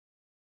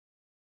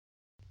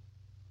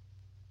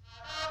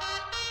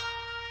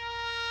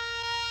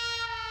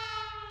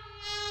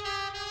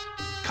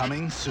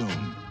Coming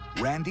soon,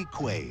 Randy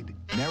Quaid,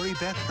 Mary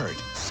Beth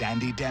Hurt,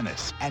 Sandy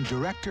Dennis, and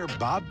director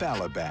Bob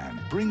Balaban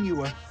bring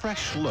you a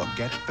fresh look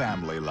at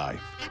family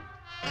life.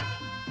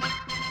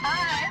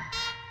 Hi.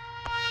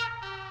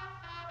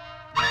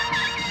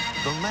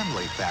 The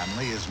Laemmle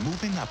family is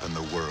moving up in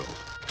the world.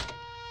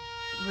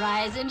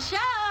 Rise and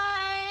shine.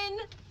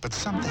 But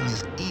something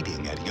is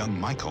eating at young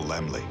Michael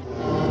Laemmle.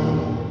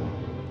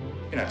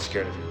 You're not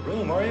scared of your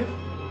room, are you?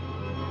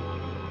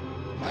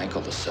 Michael,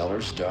 the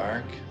cellar's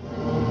dark.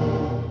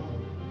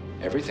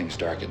 Everything's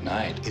dark at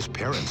night. His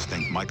parents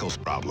think Michael's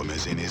problem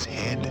is in his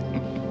head.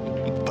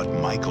 But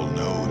Michael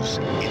knows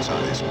it's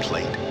on his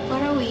plate.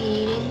 What are we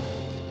eating?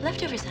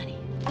 Leftovers, honey.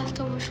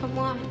 Leftovers from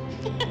what?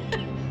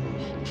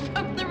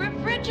 From the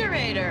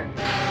refrigerator.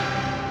 We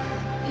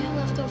had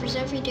leftovers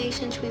every day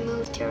since we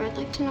moved here. I'd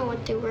like to know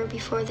what they were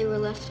before they were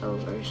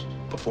leftovers.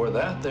 Before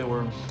that, they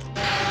were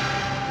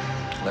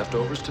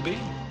leftovers to be.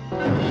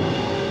 Michael,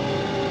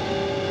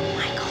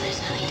 there's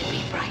nothing to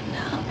be frightened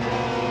of.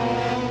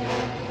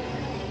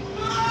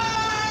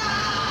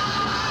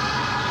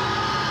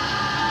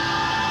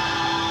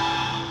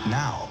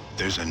 Now,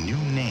 there's a new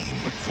name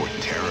for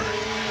terror.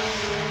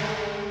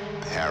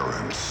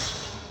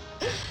 Parents.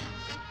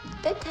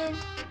 Bedtime.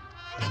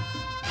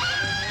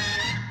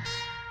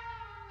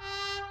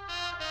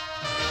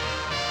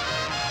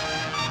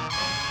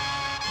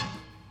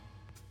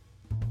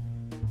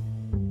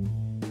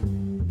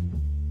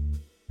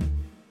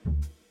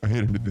 I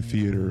head into the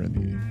theater and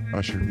the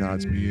usher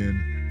nods me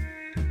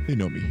in. They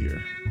know me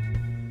here.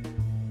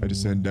 I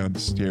descend down the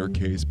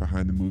staircase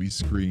behind the movie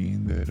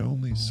screen that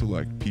only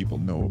select people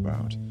know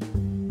about.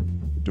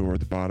 The door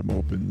at the bottom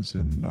opens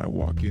and I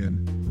walk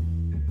in.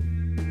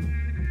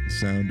 The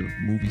sound of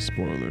movie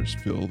spoilers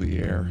fill the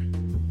air.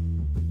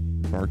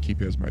 The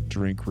barkeep has my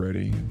drink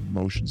ready and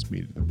motions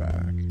me to the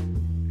back.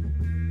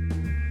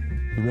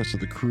 The rest of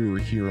the crew are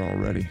here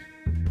already.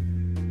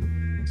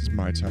 This is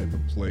my type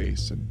of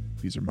place, and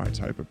these are my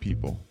type of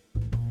people.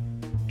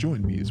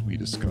 Join me as we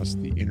discuss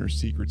the inner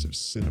secrets of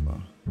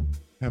cinema.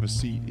 Have a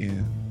seat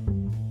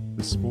in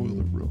the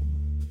spoiler room.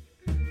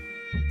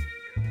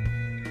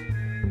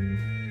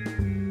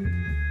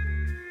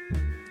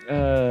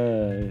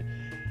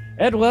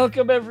 And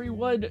welcome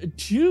everyone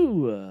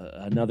to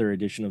another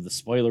edition of the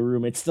Spoiler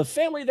Room. It's the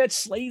Family That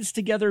Slays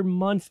Together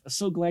month.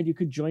 So glad you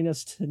could join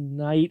us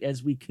tonight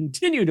as we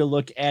continue to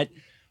look at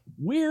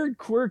weird,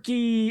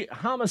 quirky,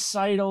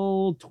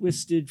 homicidal,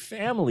 twisted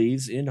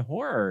families in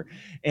horror.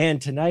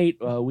 And tonight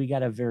we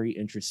got a very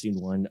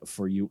interesting one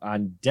for you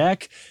on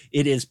deck.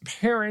 It is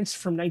Parents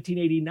from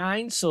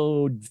 1989.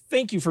 So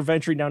thank you for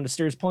venturing down the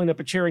stairs, pulling up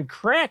a chair and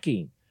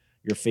cracking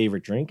your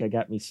favorite drink. I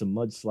got me some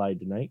Mudslide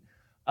tonight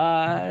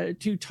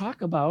to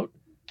talk about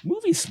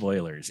movie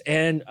spoilers.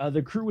 And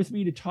the crew with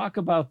me to talk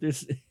about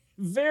this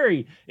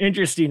very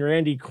interesting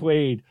Randy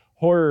Quaid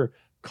horror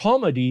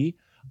comedy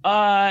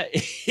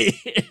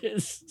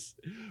is,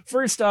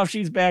 first off,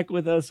 she's back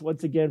with us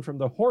once again from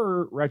the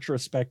horror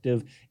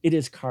retrospective. It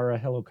is Kara.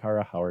 Hello,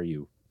 Kara. How are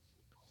you?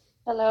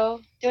 Hello.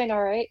 Doing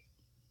all right.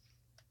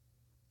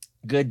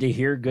 Good to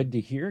hear. Good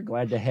to hear.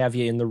 Glad to have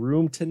you in the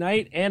room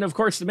tonight. And of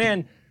course, the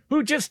man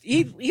who just,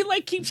 he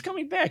like keeps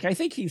coming back. I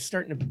think he's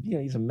starting to,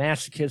 he's a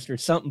masochist or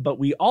something, but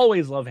we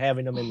always love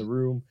having him in the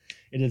room.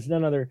 It is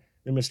none other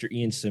than Mr.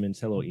 Ian Simmons.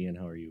 Hello, Ian.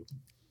 How are you?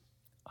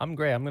 I'm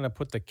great. I'm going to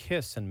put the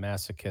kiss in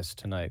masochist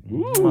tonight.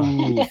 Ooh.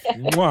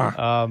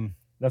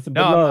 Nothing but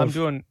love.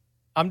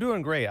 I'm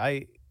doing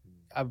great.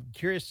 I'm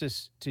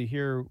curious to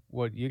hear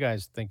what you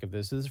guys think of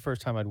this. This is the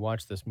first time I'd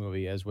watched this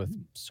movie, as with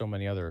so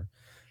many other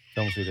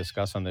films we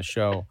discuss on this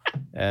show.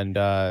 And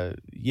I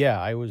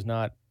was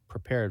not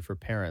prepared for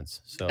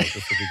Parents, so this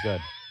will be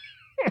good.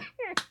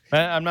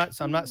 I'm not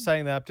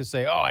setting that up to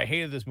say, oh, I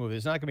hated this movie.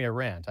 It's not going to be a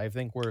rant. I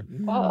think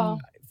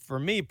for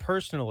me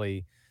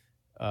personally,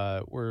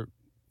 we're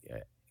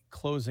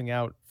closing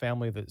out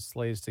Family That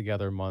Slays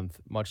Together month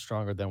much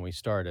stronger than we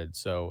started.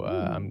 So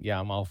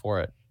I'm all for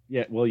it.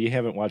 Yeah, well, you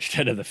haven't watched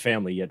Head of the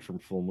Family yet from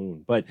Full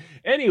Moon, but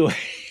anyway.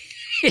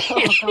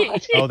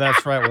 Oh,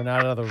 that's right. We're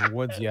not out of the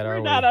woods yet, are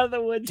we? We're not out of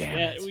the woods Damn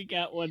yet. it. We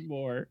got one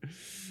more.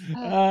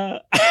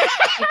 I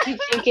keep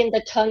thinking the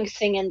tongue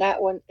singing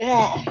that one.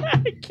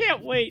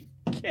 Can't wait.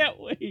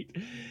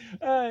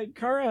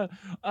 Kara,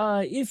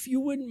 if you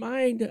wouldn't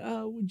mind,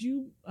 would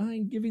you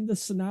mind giving the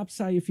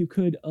synopsis, if you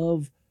could,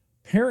 of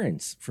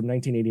Parents from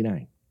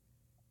 1989?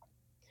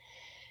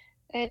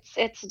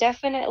 It's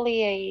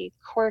definitely a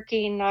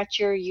quirky, not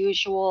your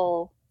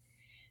usual.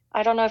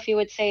 I don't know if you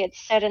would say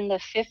it's set in the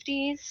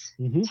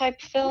 50s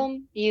type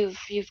film. You've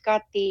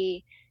got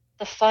the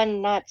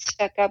fun, not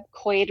stuck up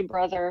Quaid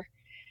brother,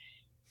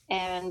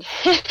 and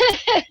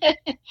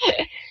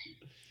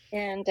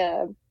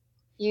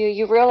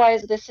you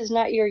realize this is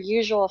not your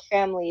usual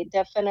family.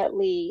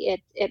 Definitely,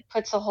 it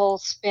puts a whole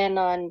spin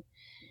on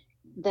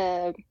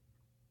the.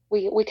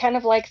 We kind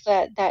of like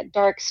that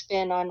dark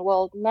spin on,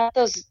 well, not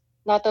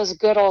those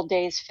good old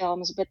days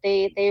films, but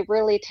they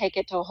really take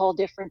it to a whole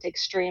different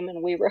extreme,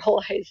 and we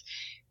realize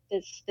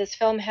this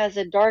film has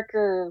a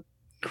darker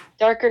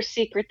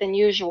secret than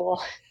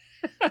usual.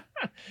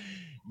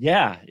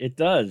 Yeah, it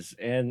does,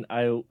 and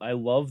I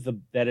love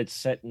that it's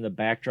set in the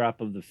backdrop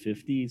of the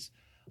 50s.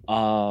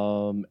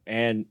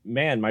 And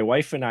man, my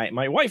wife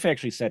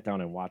actually sat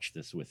down and watched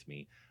this with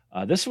me.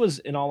 This was,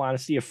 in all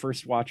honesty, a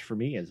first watch for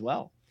me as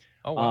well.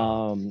 Oh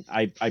wow.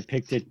 I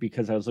picked it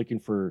because I was looking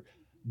for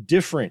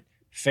different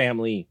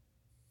family,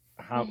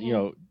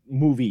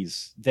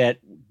 movies that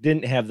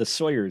didn't have the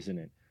Sawyers in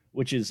it,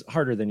 which is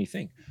harder than you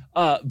think.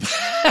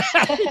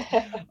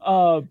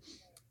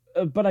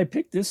 But I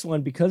picked this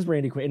one because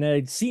Randy Quaid, and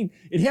I'd seen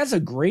it has a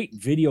great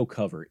video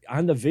cover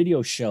on the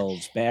video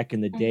shelves back in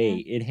the day.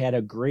 It had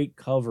a great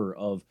cover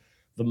of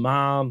the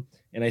mom,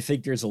 and I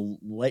think there's a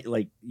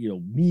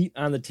meat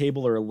on the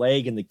table or a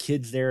leg, and the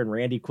kids there, and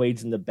Randy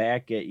Quaid's in the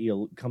back,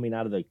 coming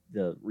out of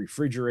the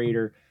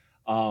refrigerator.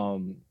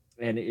 And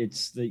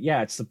it's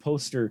the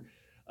poster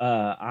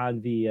on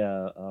the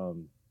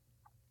on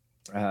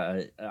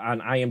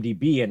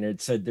IMDb, and it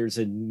said there's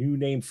a new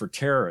name for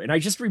terror, and I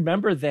just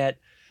remember that.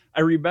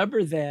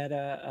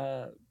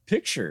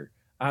 Picture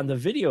on the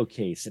video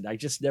case, and I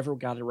just never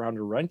got around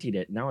to renting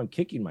it. Now I'm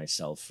kicking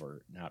myself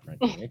for not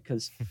renting it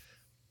because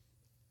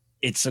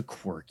it's a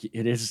quirky.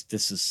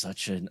 This is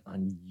such an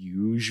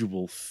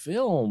unusual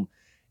film,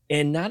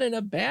 and not in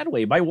a bad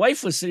way. My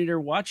wife was sitting there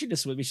watching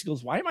this with me. She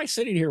goes, "Why am I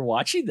sitting here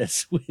watching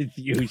this with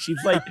you?" She's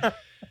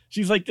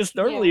like, "This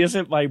normally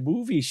isn't my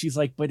movie." She's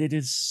like, "But it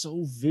is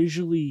so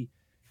visually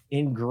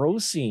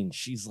engrossing."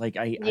 She's like,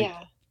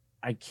 I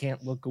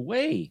can't look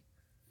away.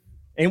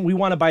 And we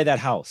want to buy that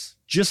house,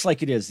 just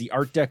like it is. The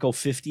Art Deco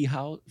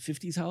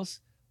 50s house.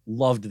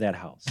 Loved that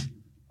house.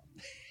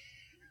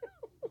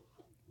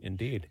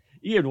 Indeed.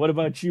 Ian, what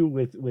about you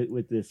with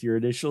this? Your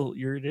initial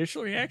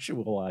reaction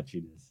while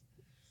watching this?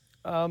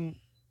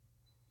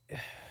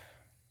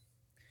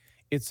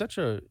 It's such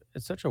a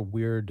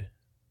weird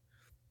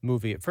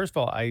movie. First of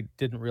all, I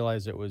didn't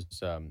realize it was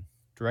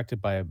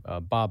directed by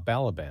Bob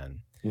Balaban,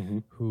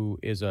 who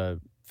is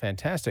a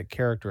fantastic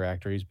character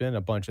actor. He's been in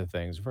a bunch of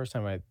things. The first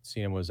time I'd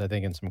seen him was, I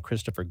think, in some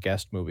Christopher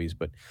Guest movies,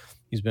 but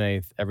he's been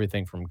in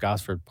everything from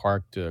Gosford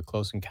Park to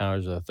Close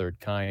Encounters of the Third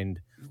Kind.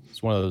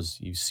 It's one of those,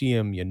 you see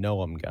him, you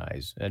know him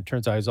guys. And it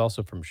turns out he's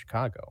also from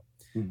Chicago.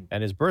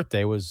 And his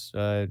birthday was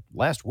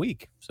last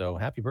week. So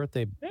happy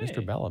birthday,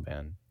 Mr.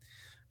 Balaban.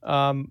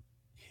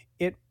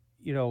 It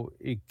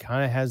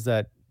kind of has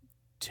that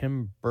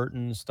Tim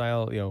Burton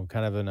style,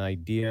 kind of an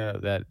idea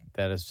that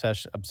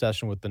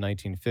obsession with the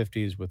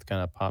 1950s, with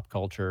kind of pop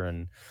culture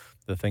and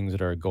the things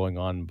that are going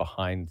on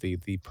behind the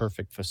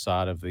perfect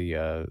facade of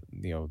the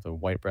the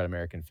white bread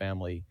American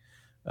family.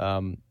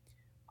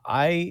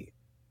 I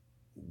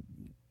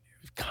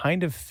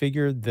kind of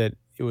figured that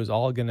it was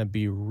all going to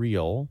be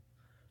real,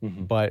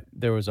 but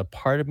there was a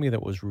part of me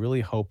that was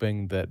really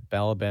hoping that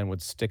Balaban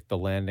would stick the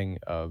landing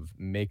of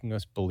making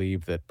us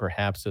believe that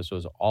perhaps this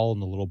was all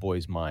in the little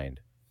boy's mind.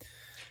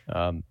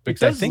 It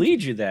does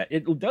lead you that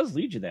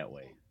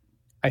way.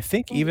 I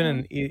think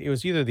even it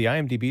was either the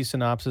IMDb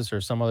synopsis or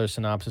some other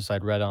synopsis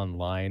I'd read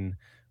online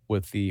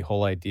with the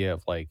whole idea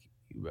of like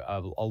a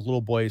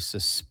little boy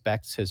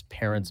suspects his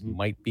parents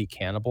might be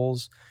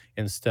cannibals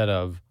instead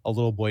of a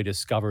little boy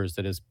discovers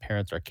that his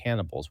parents are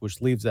cannibals,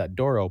 which leaves that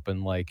door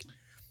open, like,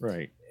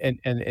 right. And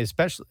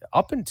especially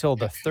up until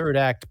the third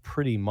act,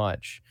 pretty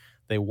much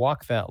they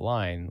walk that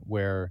line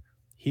where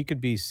he could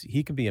be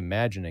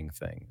imagining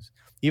things.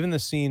 Even the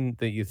scene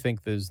that you think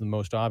is the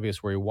most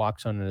obvious, where he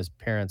walks on and his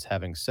parents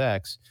having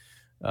sex,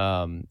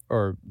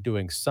 or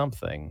doing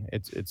something.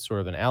 It's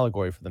sort of an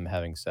allegory for them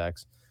having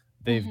sex.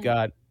 They've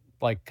got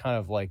kind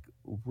of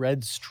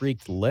red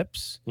streaked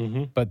lips,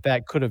 but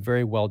that could have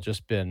very well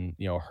just been,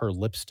 her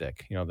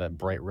lipstick, that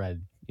bright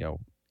red,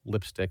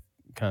 lipstick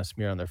kind of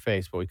smear on their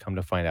face. But we come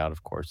to find out,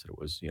 of course, that it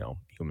was,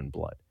 human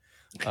blood.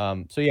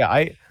 So yeah,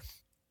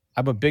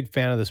 I'm a big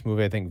fan of this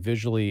movie. I think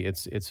visually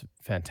it's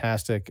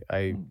fantastic.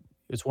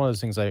 It's one of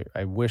those things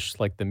I wish,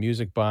 like the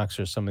Music Box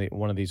or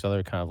one of these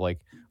other kind of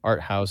like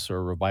art house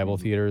or revival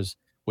theaters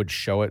would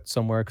show it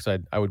somewhere, because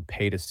I would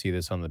pay to see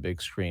this on the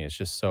big screen. It's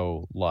just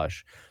so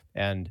lush.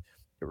 And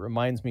it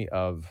reminds me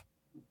of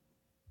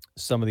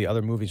some of the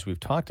other movies we've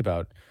talked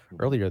about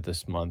earlier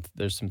this month.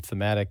 There's some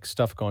thematic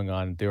stuff going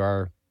on. There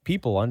are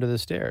people under the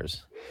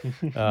stairs.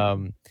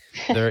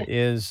 There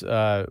is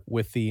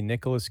with the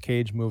Nicolas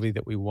Cage movie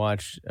that we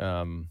watched,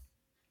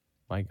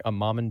 like A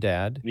Mom and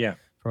Dad,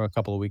 from a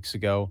couple of weeks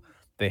ago.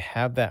 They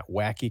have that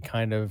wacky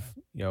kind of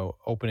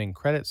opening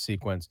credit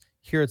sequence.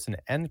 Here it's an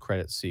end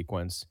credit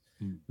sequence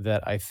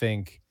that I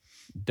think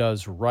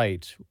does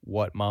right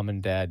what Mom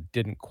and Dad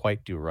didn't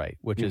quite do right,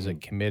 which is it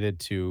committed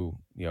to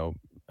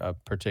a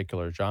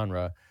particular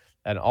genre.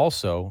 And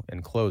also,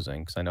 in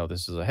closing, because I know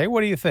this is hey, what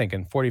do you think?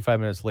 And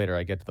 45 minutes later,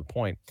 I get to the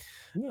point.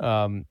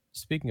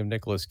 Speaking of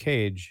Nicolas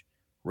Cage,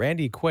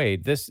 Randy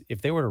Quaid,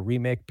 if they were to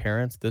remake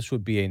Parents, this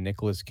would be a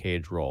Nicolas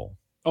Cage role.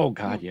 Oh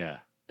God, yeah.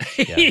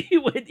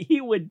 He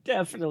would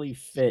definitely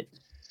fit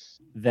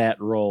that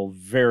role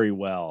very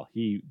well.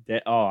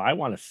 I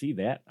want to see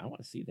that. I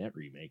want to see that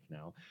remake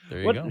now.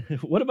 There you go.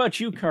 What about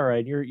you, Cara,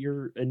 and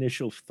your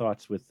initial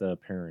thoughts with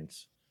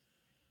Parents?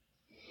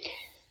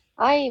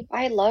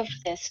 I love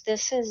this.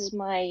 This is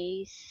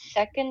my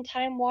second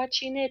time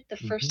watching it. The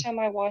first Mhm. time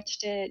I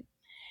watched it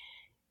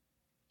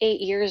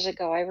 8 years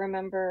ago, I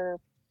remember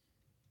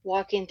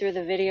walking through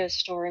the video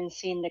store and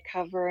seeing the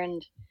cover,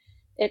 and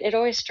it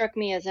always struck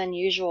me as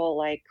unusual.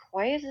 Like,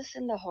 why is this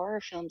in the horror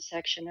film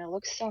section? It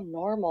looks so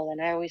normal,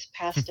 and I always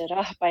passed it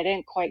up. I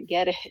didn't quite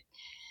get it,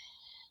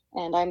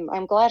 and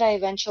I'm glad I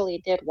eventually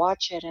did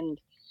watch it. And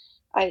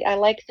I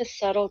like the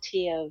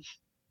subtlety of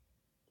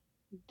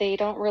they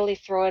don't really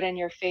throw it in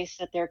your face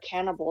that they're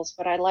cannibals,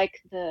 but I like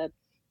they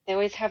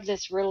always have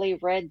this really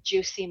red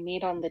juicy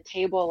meat on the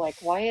table. Like,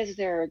 why is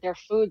their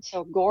food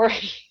so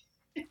gory?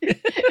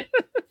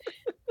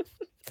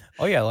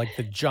 Oh yeah, like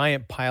the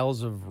giant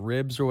piles of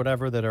ribs or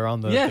whatever that are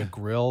on the Yeah.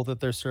 grill that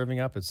they're serving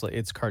up. It's like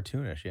it's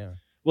cartoonish, yeah.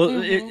 Well,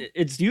 Mhm.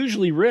 it's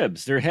usually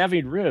ribs. They're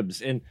having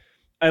ribs, and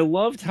I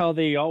loved how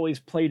they always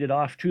played it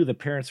off too. The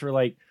parents were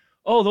like,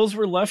 "Oh, those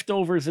were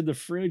leftovers in the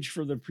fridge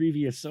from the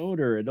previous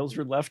owner, and those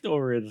were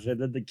leftovers."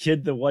 And then the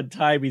kid, the one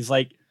time, he's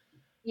like,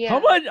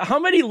 Yeah. How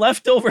many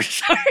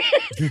leftovers are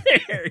in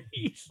there?"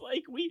 He's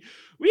like, "We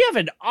have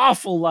an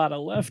awful lot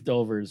of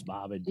leftovers,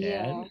 mom and dad."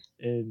 Yeah.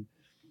 And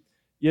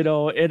you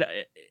know,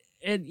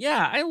 and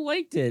yeah, I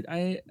liked it.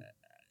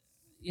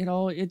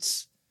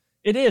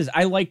 It is.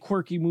 I like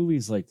quirky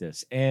movies like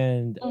this,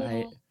 and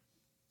Mhm.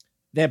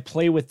 that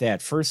play with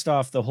that. First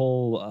off, the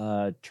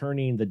whole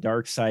turning the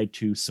dark side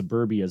to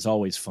suburbia is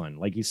always fun.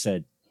 Like you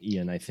said,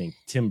 Ian, I think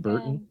Tim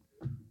Burton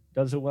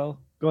does it well.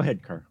 Go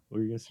ahead, Car. What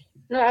were you gonna say?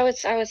 No, I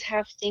was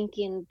half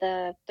thinking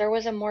there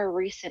was a more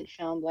recent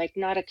film, like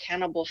not a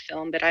cannibal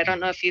film, but I don't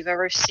know if you've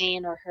ever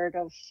seen or heard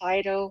of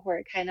Fido, where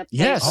it kind of plays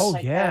Yes. with Oh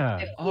like yeah.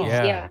 that 50s. Oh.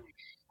 Yeah. Yeah.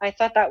 I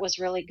thought that was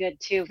really good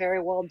too, very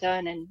well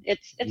done, and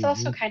it's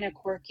also Mhm. kind of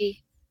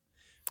quirky.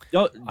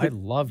 Oh, I th-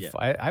 love yeah.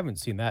 I haven't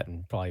seen that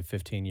in probably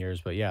 15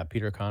 years, but yeah,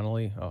 Peter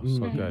Connolly. Oh, so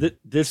Mm, good.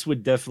 this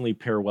would definitely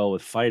pair well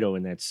with Fido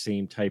in that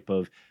same type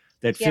of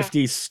that Yeah.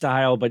 50s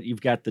style, but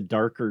you've got the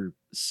darker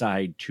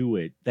side to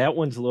it. That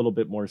one's a little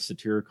bit more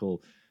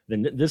satirical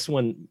than this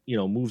one,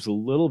 moves a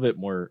little bit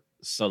more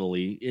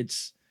subtly.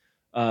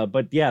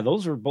 But yeah,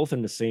 those are both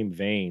in the same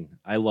vein.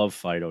 I love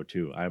Fido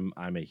too. I'm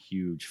a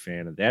huge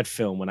fan of that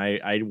film. When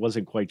I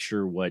wasn't quite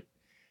sure what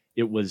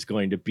it was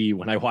going to be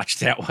when I watched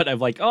that one, I'm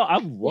like, oh, I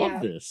love Yeah.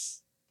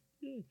 this.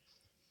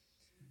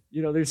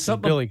 There's This is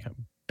something. Billy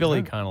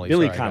Huh? Connolly.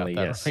 Billy Sorry, I got Connolly,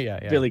 that yes. right. Yeah,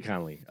 yeah. Billy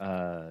Connolly.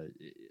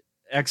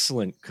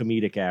 Excellent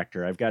comedic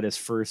actor. I've got his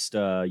first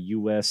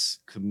U.S.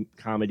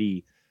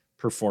 comedy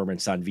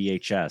performance on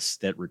VHS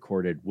that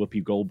recorded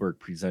Whoopi Goldberg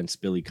presents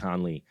Billy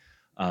Connolly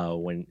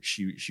when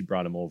she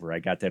brought him over. I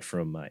got that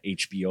from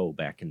HBO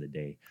back in the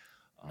day.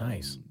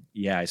 Nice.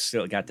 Yeah, I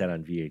still got that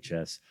on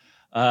VHS.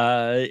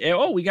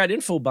 We got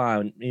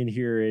Infobon in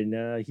here,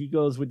 and he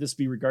goes, "Would this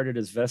be regarded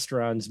as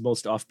Vestron's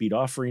most offbeat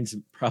offerings?"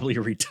 Probably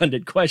a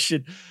redundant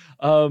question.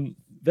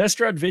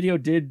 Vestron Video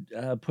did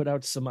put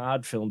out some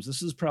odd films.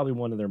 This is probably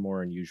one of their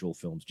more unusual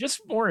films.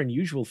 Just more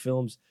unusual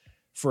films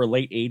for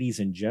late 80s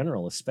in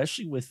general,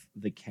 especially with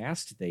the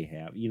cast they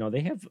have.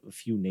 They have a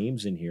few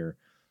names in here.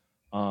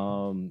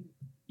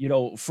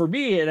 For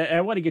me, and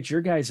I want to get your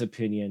guys'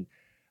 opinion,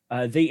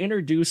 they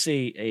introduce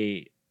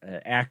a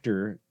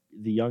actor,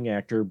 the young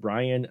actor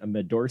Brian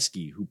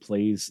Medorsky, who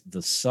plays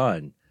the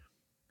son.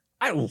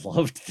 I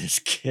loved this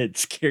kid.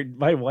 Scared.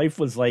 My wife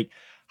was like,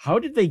 how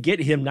did they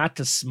get him not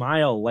to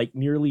smile like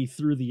nearly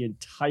through the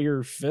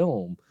entire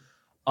film?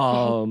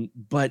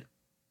 But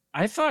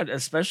I thought,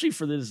 especially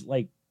for this,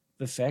 like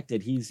the fact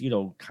that he's,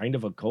 kind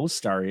of a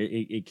co-star,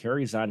 it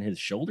carries on his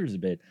shoulders a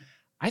bit.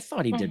 I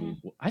thought he did.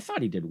 I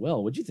thought he did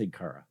well. What'd you think,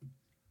 Cara?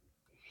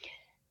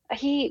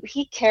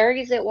 He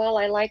carries it well.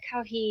 I like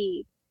how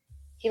he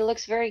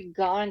looks very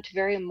gaunt,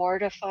 very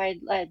mortified.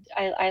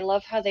 I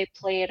love how they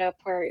play it up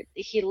where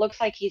he looks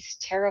like he's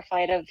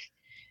terrified of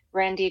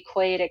Randy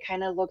Quaid. It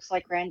kind of looks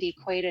like Randy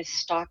Quaid is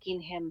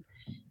stalking him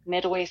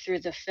midway through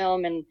the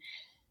film. And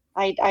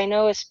I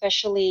know,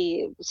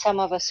 especially some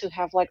of us who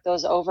have like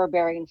those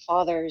overbearing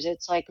fathers,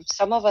 it's like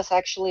some of us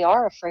actually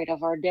are afraid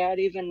of our dad,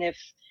 even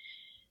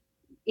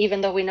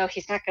though we know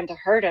he's not going to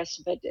hurt us.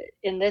 But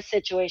in this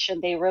situation,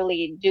 they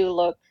really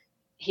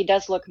he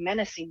does look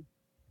menacing.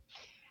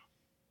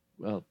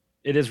 Well,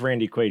 it is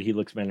Randy Quaid. He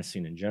looks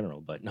menacing in general,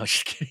 but no,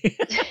 just kidding.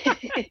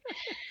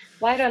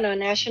 Well, I don't know.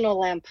 National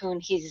Lampoon,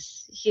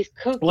 he's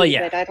kooky, Well,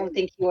 yeah. but I don't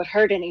think he would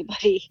hurt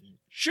anybody.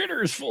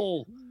 Shitter's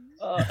full.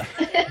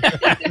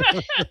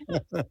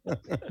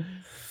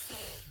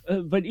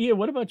 But Ian,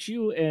 what about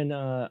you and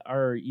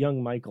our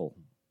young Michael?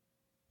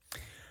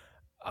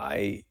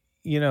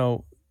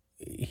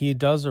 He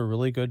does a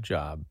really good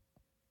job,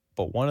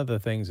 but one of the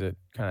things that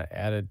kind of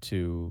added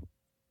to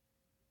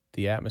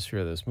the atmosphere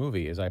of this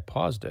movie is I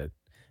paused it.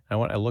 I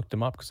looked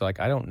him up because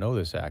I don't know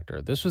this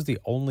actor. This was the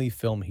only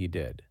film he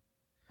did.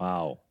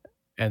 Wow.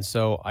 And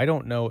so I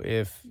don't know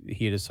if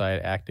he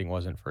decided acting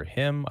wasn't for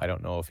him. I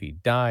don't know if he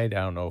died. I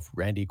don't know if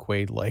Randy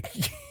Quaid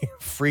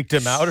freaked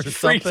him out or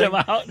Freaked something.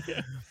 him out.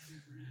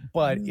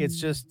 But it's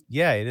just,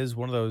 yeah, it is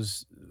one of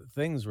those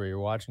things where you're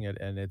watching it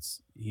and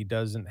he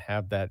doesn't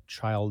have that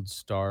child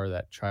star,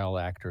 that child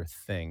actor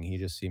thing. He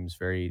just seems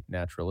very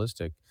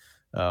naturalistic.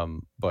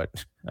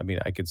 But I mean,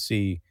 I could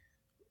see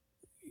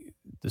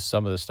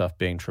some of the stuff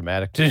being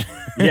traumatic to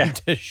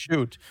to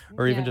shoot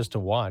or even just to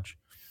watch.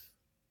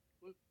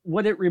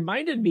 What it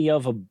reminded me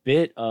of a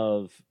bit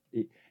of,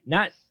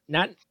 not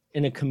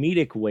in a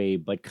comedic way,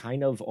 but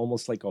kind of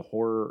almost like a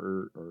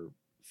horror or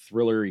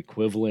thriller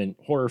equivalent,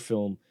 horror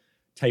film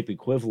type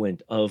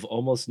equivalent of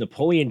almost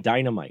Napoleon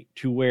Dynamite,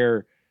 to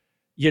where,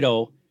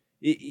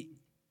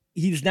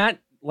 he's not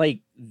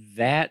like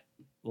that,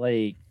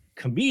 like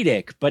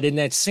comedic, but in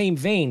that same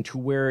vein, to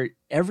where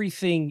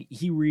everything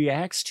he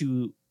reacts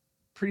to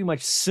pretty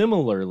much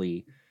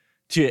similarly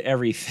to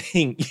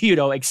everything,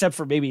 except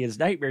for maybe his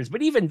nightmares.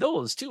 But even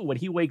those too, when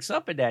he wakes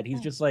up in that, he's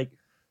just like,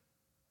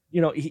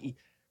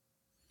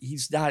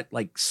 he's not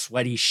like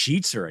sweaty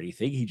sheets or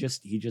anything. He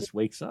just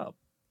wakes up.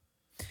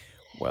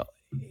 Well,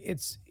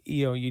 it's,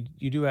 you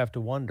do have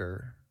to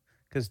wonder,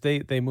 because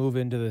they move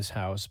into this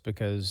house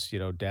because,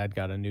 dad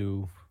got a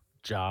new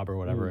job or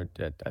whatever.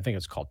 I think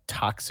it's called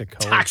Toxico.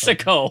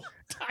 Toxico.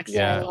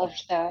 Yeah, I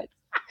loved that.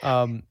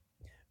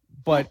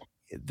 But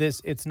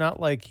it's not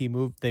like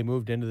they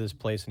moved into this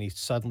place and he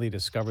suddenly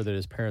discovered that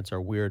his parents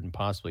are weird and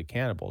possibly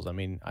cannibals. I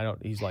mean,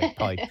 he's like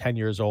probably 10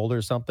 years old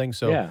or something.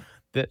 So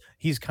that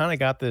he's kind of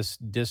got this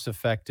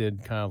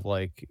disaffected, kind of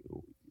like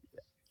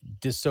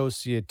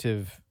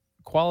dissociative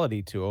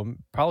quality to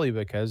him, probably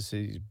because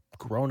he's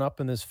grown up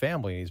in this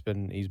family. He's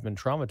been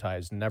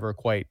traumatized and never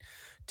quite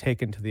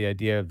taken to the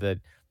idea that,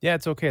 yeah,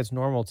 it's okay, it's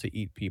normal to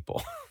eat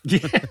people.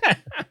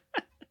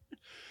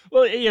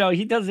 Well,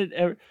 he doesn't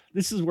ever,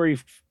 this is where he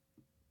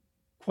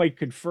quite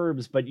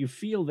confirms, but you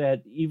feel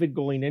that even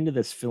going into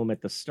this film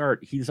at the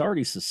start, he's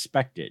already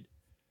suspected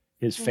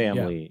his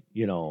family,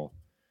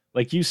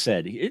 like you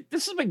said,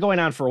 this has been going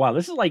on for a while.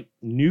 This is like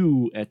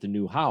new at the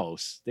new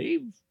house.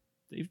 They've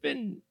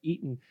been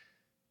eating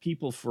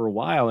people for a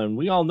while, and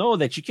we all know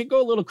that you can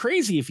go a little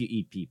crazy if you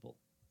eat people.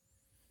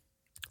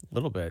 A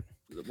little bit.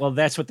 Well,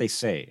 that's what they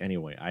say.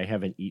 Anyway, I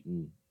haven't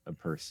eaten a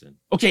person.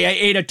 Okay, I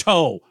ate a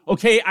toe.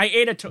 Okay, I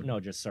ate a toe. No,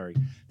 just sorry.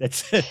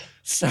 That's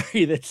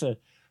that's a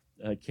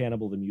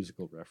Cannibal the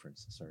Musical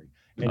reference. Sorry.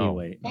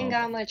 Anyway. Ain't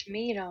got much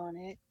meat on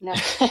it. No.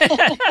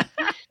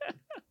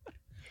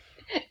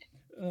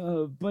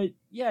 But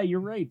yeah, you're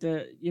right.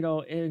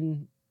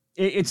 And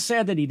it's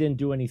sad that he didn't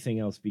do anything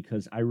else,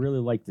 because I really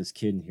like this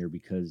kid in here,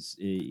 because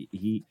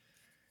he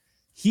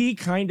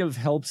kind of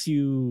helps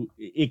you.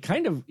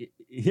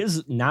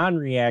 His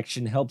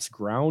non-reaction helps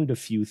ground a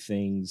few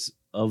things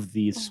of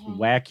this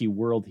wacky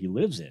world he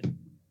lives in.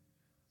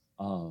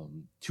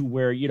 To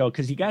where,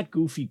 because you got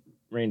goofy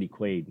Randy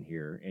Quaid in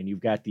here, and you've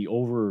got the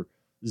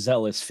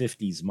overzealous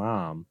 50s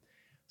mom.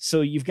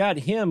 So you've got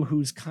him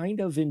who's kind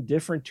of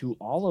indifferent to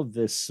all of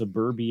this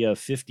suburbia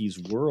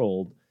 50s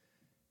world.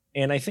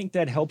 And I think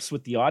that helps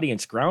with the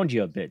audience ground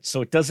you a bit,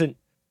 so it doesn't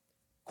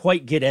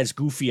quite get as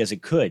goofy as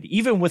it could.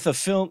 Even with a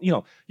film,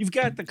 you've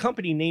got the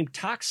company named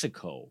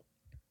Toxico,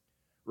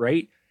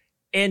 right?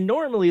 And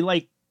normally,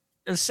 like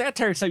a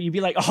satire stuff, you'd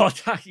be like,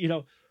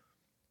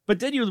 but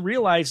then you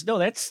realize, no,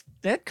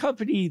 that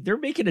company, they're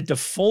making a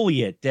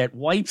defoliant that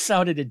wipes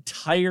out an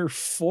entire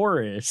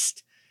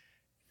forest,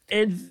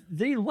 and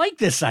they like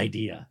this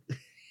idea.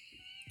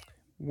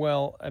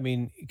 Well, I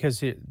mean, because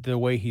the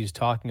way he's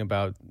talking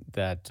about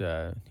that,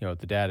 the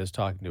dad is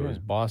talking to his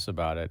boss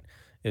about it,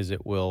 is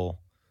it will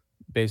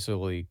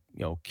basically,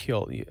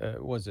 kill.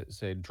 Was it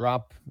say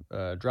drop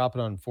it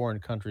on foreign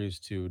countries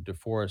to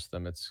deforest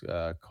them? It's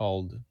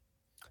called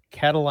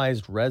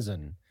catalyzed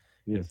resin.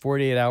 In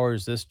 48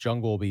 hours, this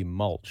jungle will be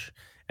mulch.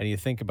 And you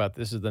think about,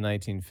 this is the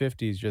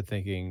 1950s. You're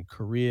thinking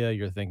Korea.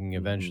 You're thinking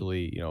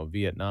eventually,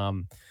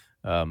 Vietnam.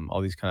 All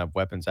these kind of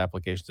weapons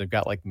applications. They've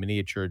got like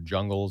miniature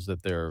jungles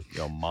that they're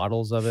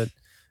models of it.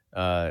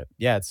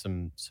 It's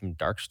some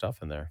dark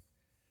stuff in there.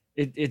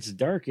 It's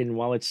dark, and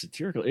while it's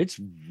satirical, it's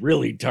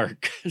really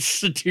dark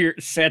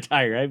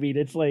satire. I mean,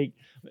 it's like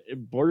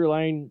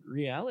borderline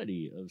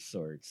reality of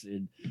sorts.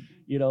 And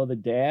the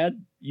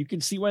dad, you can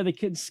see why the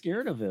kid's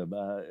scared of him.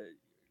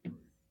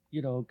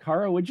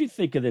 Cara, what'd you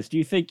think of this? Do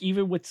you think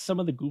even with some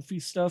of the goofy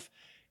stuff,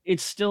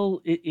 it's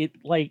still it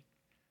like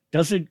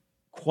doesn't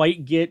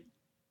quite get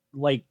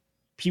like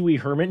Pee-wee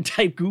Herman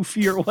type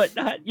goofy or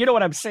whatnot? You know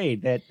what I'm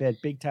saying?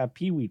 That Big Top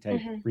Pee-wee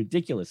type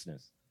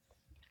ridiculousness.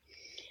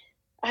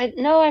 It's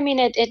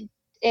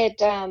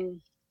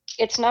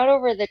not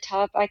over the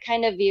top. I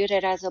kind of viewed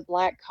it as a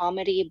black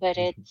comedy, but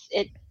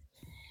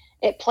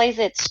it plays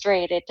it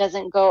straight. It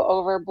doesn't go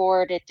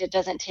overboard. It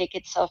doesn't take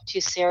itself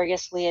too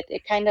seriously.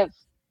 It kind of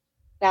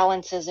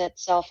balances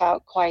itself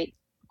out quite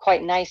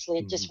nicely.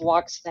 It just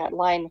walks that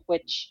line,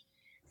 which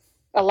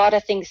a lot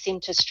of things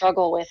seem to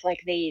struggle with. Like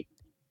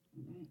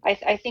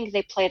I think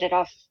they played it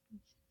off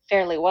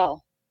fairly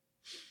well.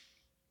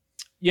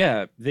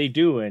 Yeah, they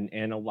do,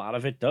 and a lot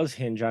of it does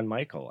hinge on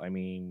Michael. I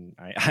mean,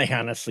 I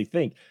honestly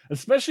think,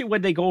 especially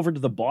when they go over to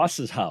the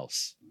boss's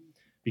house,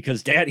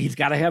 because Dad, he's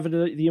got to have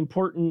the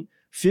important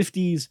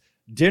 50s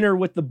dinner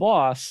with the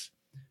boss.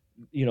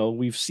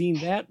 we've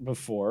seen that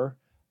before.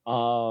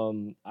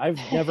 I've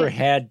never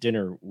had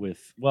dinner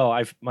with,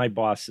 my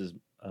boss is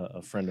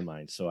a friend of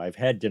mine, so I've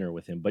had dinner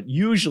with him, but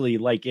usually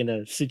like in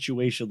a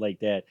situation like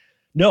that,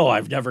 no,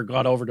 I've never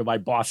gone over to my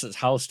boss's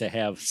house to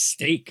have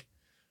steak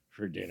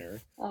for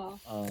dinner.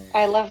 Oh,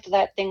 I loved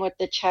that thing with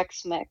the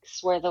Chex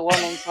Mix where the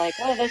woman's like,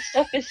 "Oh, this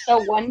stuff is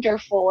so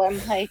wonderful." I'm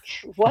like,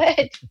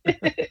 "What?"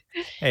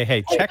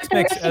 Hey, Chex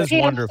Mix is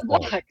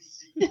wonderful.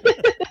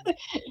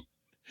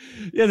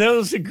 Yeah, that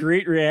was a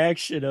great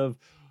reaction of,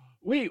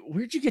 wait,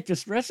 where'd you get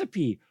this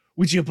recipe?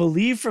 Would you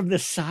believe from the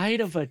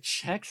side of a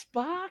Chex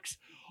box?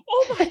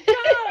 Oh my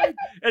God.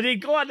 And they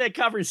go on that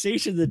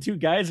conversation. The two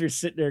guys are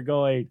sitting there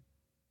going,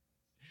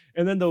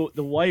 and then the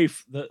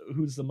wife,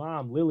 who's the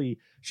mom, Lily,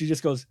 she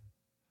just goes,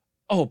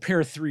 "Oh, pair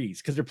of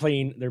threes," because they're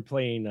playing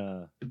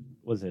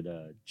was it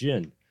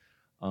gin?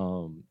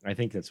 I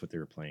think that's what they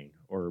were playing,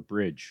 or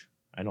bridge.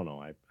 I don't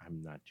know.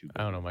 I'm not too good.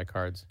 I don't know my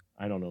cards.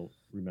 I don't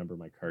remember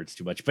my cards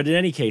too much. But in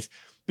any case,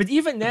 but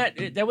even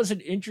that was an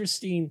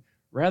interesting,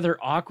 rather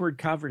awkward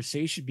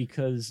conversation,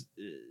 because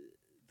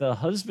the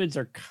husbands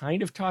are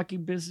kind of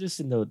talking business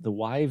and the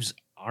wives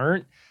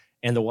aren't,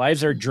 and the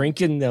wives are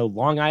drinking the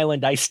Long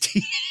Island iced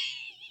tea.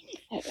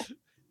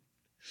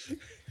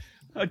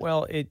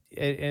 Well, it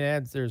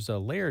adds, there's a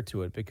layer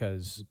to it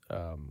because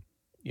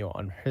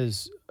on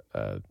his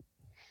what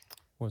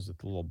was it,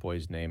 the little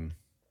boy's name?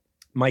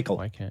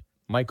 Michael.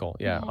 Michael,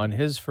 yeah. Mm-hmm. On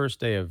his first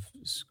day of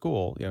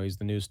school, he's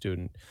the new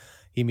student.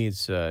 He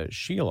meets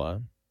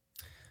Sheila,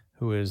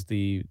 who is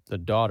the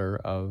daughter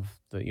of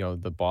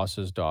the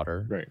boss's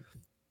daughter. Right.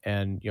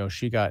 And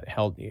she got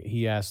held.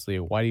 He asked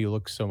Leah, "Why do you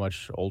look so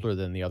much older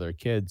than the other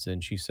kids?"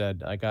 And she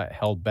said, "I got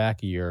held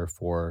back a year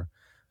for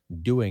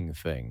doing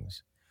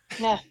things."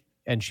 Yeah.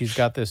 And she's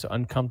got this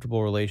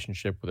uncomfortable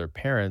relationship with her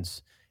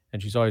parents,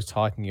 and she's always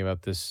talking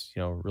about this,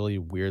 really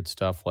weird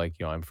stuff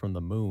like, I'm from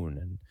the moon,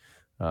 and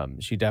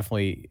she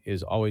definitely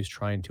is always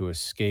trying to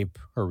escape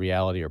her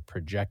reality or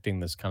projecting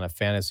this kind of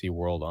fantasy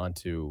world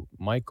onto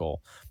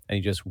Michael. And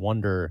you just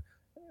wonder,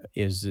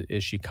 is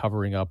she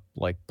covering up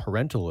like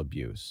parental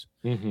abuse?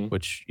 Mm-hmm.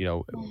 Which,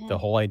 the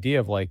whole idea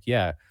of like,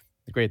 yeah,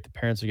 great, the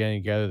parents are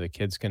getting together, the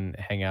kids can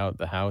hang out at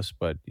the house,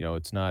 but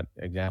it's not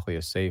exactly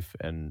a safe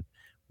and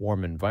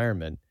warm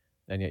environment.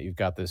 And yet you've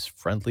got this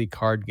friendly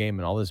card game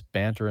and all this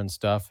banter and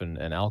stuff and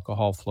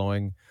alcohol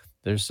flowing.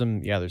 There's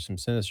some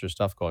sinister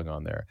stuff going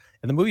on there.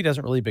 And the movie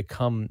doesn't really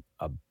become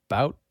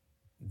about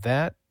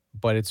that,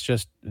 but it's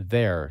just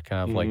there,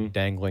 kind of like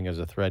dangling as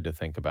a thread to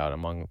think about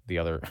among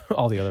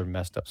all the other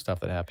messed up stuff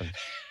that happens.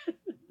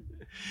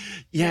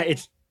 Yeah,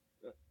 it's.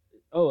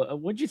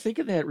 What'd you think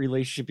of that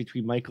relationship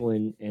between Michael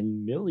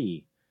and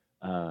Millie,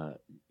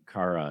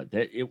 Cara?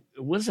 That it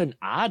was an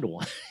odd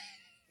one.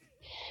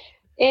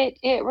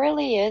 It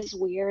really is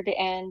weird,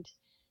 and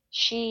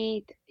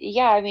it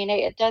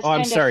does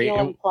kind of feel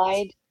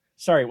implied.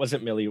 Sorry, it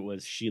wasn't Millie, it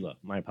was Sheila.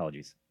 My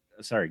apologies.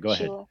 Sorry, go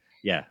ahead.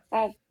 Yeah.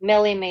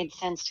 Millie made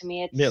sense to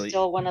me. It's Millie.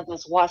 Still one of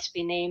those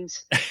waspy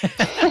names.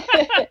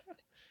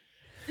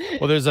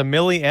 Well, there's a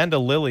Millie and a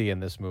Lily in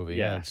this movie.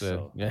 Yeah.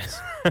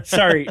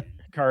 Sorry,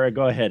 Cara,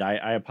 go ahead.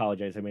 I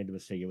apologize. I made a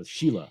mistake. It was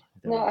Sheila.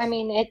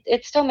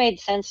 It still made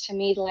sense to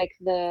me. Like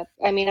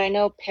I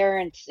know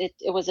parents,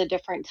 it was a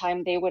different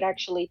time. They would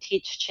actually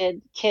teach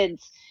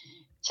kids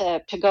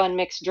to go and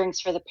mix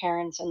drinks for the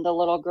parents. And the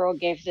little girl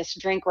gave this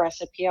drink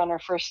recipe on her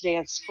first day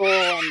of school.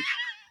 And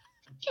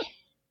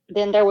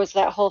then there was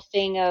that whole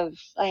thing of,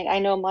 I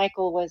know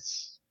Michael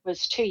was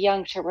too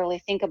young to really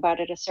think about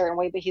it a certain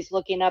way, but he's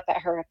looking up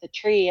at her at the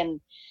tree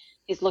and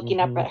he's looking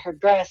up at her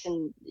dress,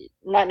 and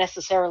not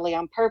necessarily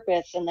on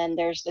purpose. And then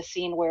there's the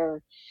scene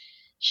where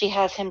she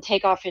has him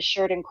take off his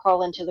shirt and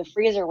crawl into the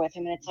freezer with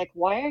him. And it's like,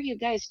 why are you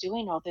guys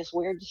doing all this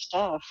weird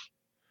stuff?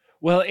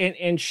 Well,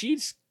 and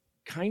she's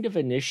kind of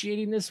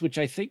initiating this, which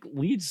I think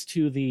leads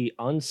to the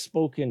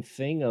unspoken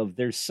thing of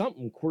there's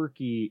something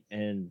quirky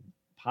and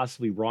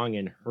possibly wrong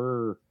in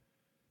her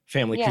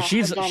family. Yeah,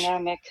 she's her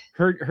dynamic.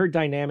 Her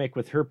dynamic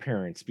with her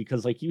parents,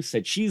 because like you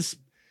said,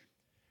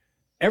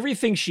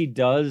 everything she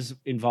does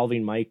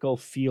involving Michael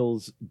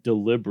feels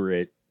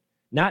deliberate,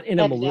 not in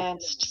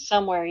advanced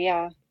somewhere,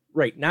 yeah.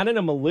 Right, not in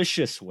a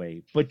malicious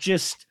way, but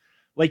just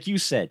like you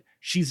said,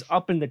 she's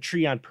up in the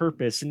tree on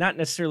purpose and not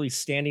necessarily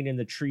standing in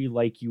the tree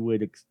like you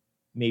would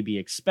maybe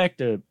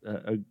expect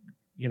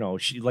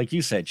she, like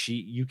you said,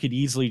 you could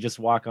easily just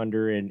walk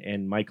under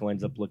and Michael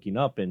ends up looking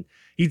up, and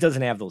he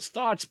doesn't have those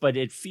thoughts, but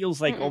it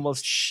feels like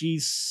almost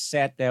she's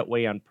sat that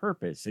way on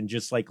purpose. And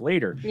just like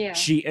later,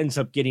 she ends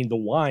up getting the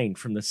wine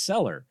from the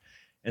cellar,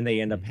 and they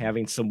end up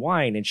having some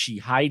wine, and she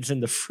hides in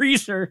the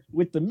freezer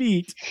with the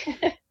meat.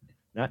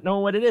 Not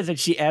knowing what it is, and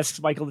she asks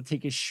Michael to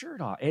take his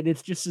shirt off, and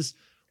it's just this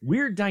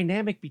weird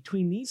dynamic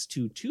between these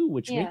two too,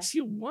 which makes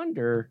you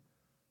wonder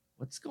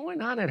what's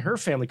going on in her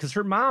family, because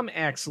her mom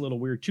acts a little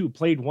weird too,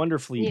 played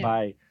wonderfully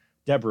by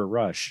Deborah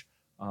Rush.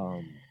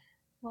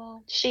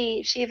 Well,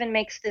 she even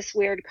makes this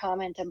weird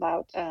comment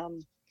about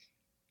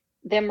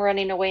them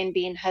running away and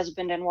being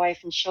husband and wife,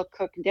 and she'll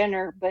cook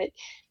dinner, but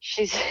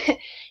she's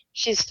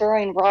she's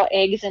throwing raw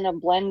eggs in a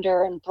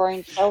blender and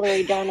throwing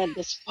celery down a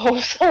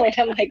disposal, and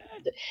I'm like,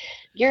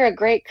 you're a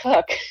great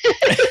cook.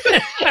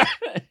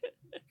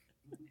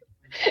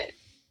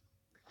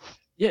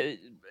 Yeah,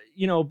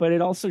 but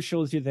it also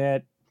shows you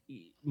that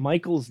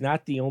Michael's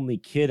not the only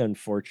kid,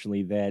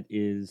 unfortunately, that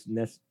is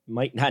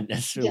might not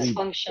necessarily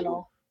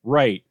Dysfunctional.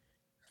 right.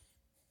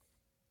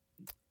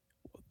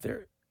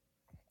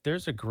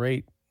 There's a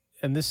great,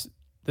 and this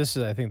is,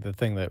 I think, the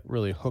thing that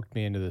really hooked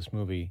me into this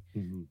movie.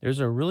 There's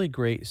a really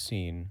great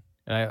scene,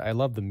 and I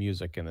love the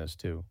music in this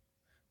too,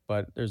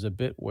 but there's a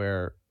bit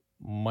where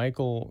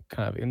Michael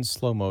kind of in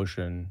slow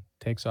motion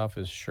takes off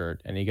his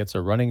shirt and he gets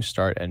a running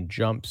start and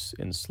jumps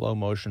in slow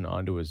motion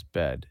onto his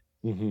bed.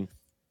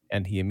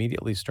 And he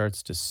immediately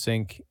starts to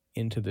sink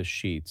into the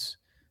sheets,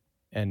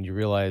 and you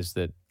realize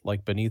that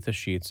like beneath the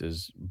sheets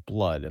is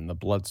blood, and the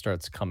blood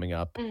starts coming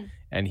up,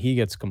 and he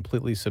gets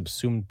completely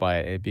subsumed by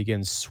it. It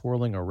begins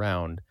swirling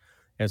around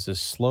as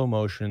this slow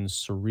motion,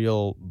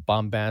 surreal,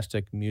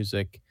 bombastic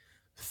music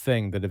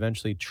thing that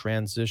eventually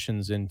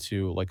transitions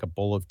into like a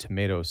bowl of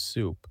tomato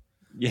soup.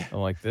 Yeah. I'm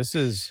like,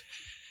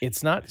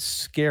 it's not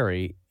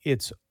scary,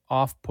 it's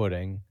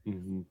off-putting,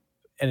 and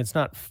it's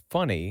not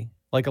funny.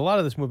 Like, a lot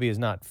of this movie is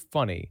not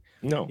funny.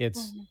 No.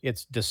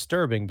 It's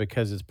disturbing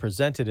because it's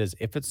presented as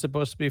if it's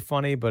supposed to be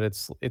funny, but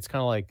it's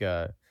kind of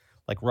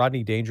like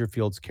Rodney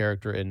Dangerfield's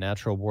character in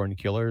Natural Born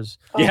Killers.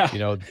 Yeah.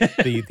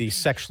 The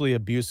sexually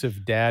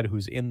abusive dad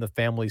who's in the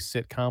family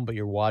sitcom, but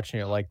you're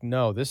watching it like,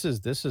 no, this is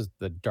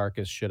the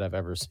darkest shit I've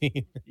ever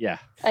seen. Yeah.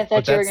 I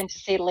thought you were going to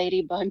say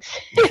ladybugs.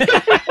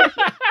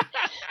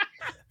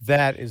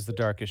 That is the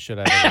darkest shit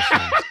I've ever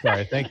seen.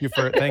 Sorry. Thank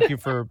you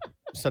for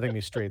setting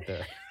me straight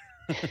there.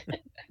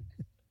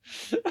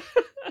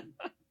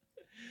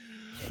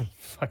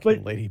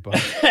 Fucking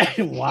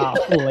ladybugs. Wow,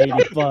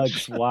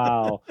 ladybugs.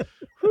 Wow.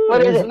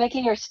 What is it,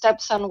 making your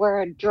stepson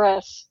wear a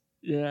dress?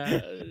 Yeah,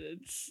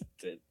 it's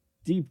a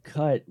deep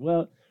cut.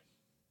 Well,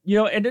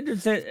 and then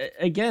there's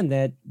again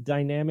that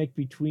dynamic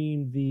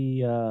between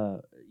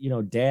the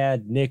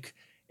dad Nick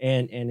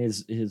and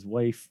his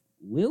wife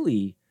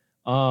Lily,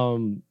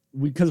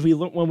 because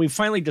when we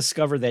finally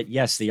discover that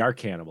yes, they are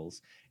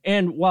cannibals,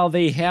 and while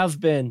they have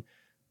been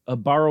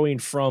borrowing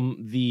from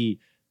the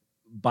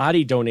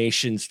body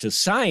donations to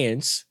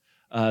science,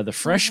 the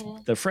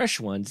fresh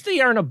ones, they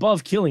aren't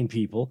above killing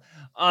people.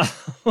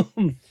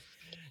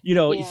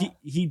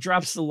 He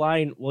drops the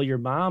line, well, your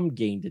mom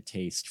gained a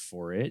taste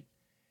for it.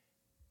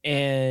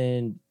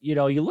 And,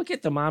 you look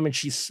at the mom and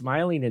she's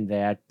smiling in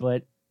that,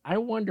 but I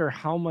wonder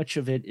how much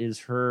of it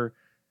is her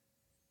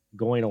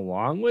going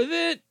along with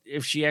it,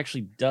 if she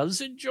actually does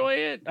enjoy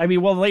it. I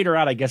mean, well, later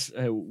on, I guess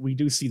we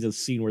do see the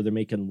scene where they're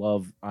making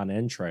love on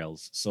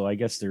entrails. So I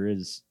guess there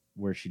is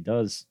where she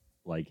does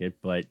like it,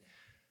 but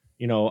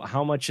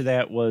how much of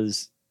that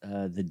was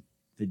the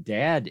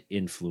dad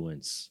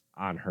influence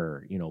on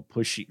her,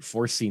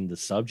 forcing the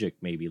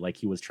subject, maybe like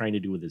he was trying to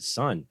do with his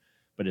son,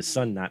 but his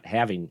son not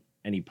having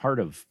any part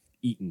of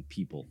eating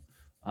people.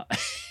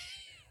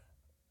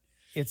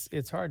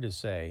 It's hard to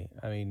say.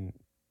 I mean,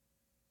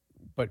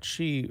 but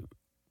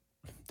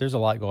there's a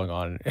lot going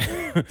on.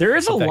 There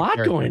is a lot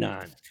going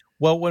on.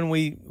 Well,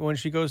 when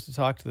she goes to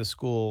talk to the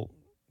school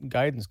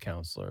guidance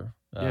counselor,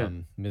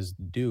 Ms.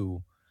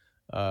 Dew,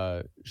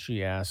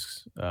 she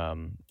asks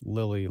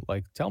Lily,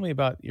 like, tell me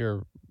about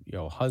your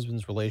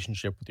husband's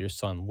relationship with your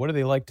son. What do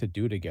they like to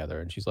do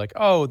together? And she's like,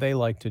 oh, they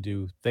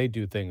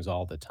do things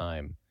all the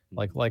time.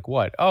 Like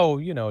what? Oh,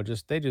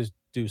 they just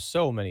do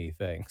so many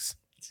things.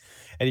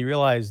 And you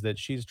realize that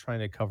she's trying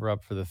to cover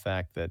up for the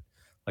fact that,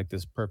 like,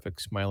 this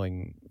perfect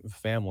smiling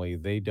family,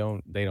 they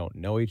don't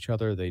know each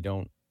other. They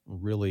don't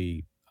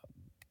really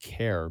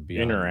care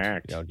beyond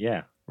interact.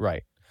 Yeah.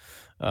 Right.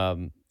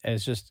 And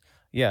it's just,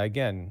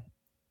 again,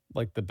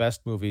 like the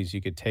best movies,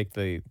 you could take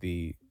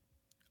the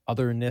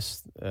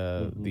otherness,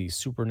 the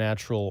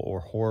supernatural or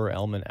horror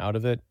element out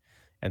of it,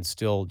 and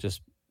still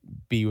just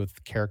be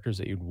with characters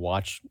that you'd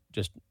watch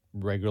just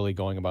regularly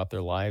going about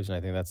their lives. And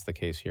I think that's the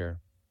case here.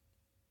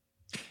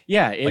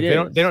 Yeah, they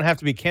don't have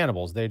to be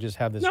cannibals. They just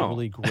have this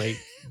really great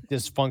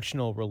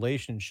dysfunctional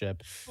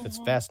relationship that's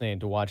fascinating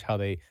to watch how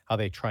they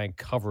try and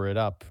cover it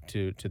up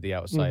to the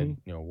outside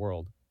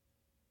world.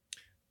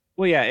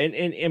 Well, yeah,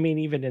 and I mean,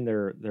 even in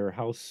their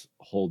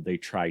household, they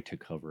try to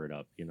cover it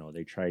up.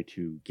 They try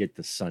to get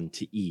the son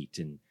to eat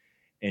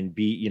and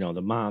be,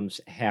 the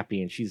mom's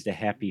happy and she's the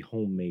happy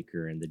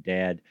homemaker, and the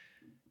dad,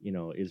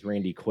 is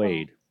Randy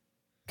Quaid.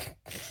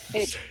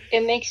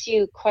 It makes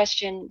you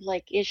question,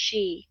 like, is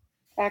she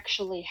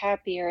actually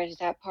happy, or is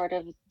that part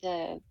of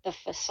the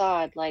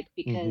facade? Like,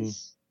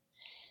 because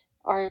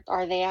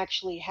are they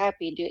actually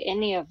happy? Do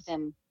any of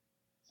them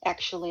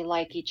actually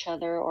like each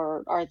other,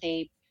 or are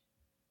they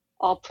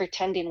all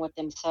pretending with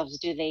themselves?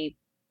 Do they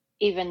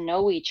even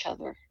know each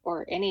other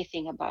or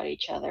anything about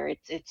each other?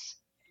 It's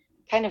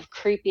kind of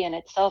creepy in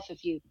itself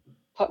if you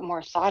put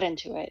more thought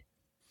into it.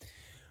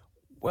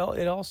 Well,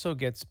 it also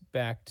gets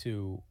back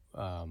to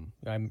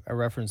I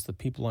referenced the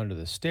people under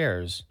the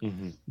stairs.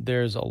 Mm-hmm.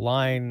 There's a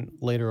line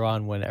later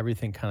on when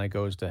everything kind of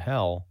goes to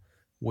hell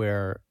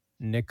where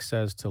Nick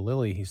says to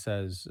Lily, he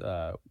says,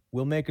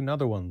 we'll make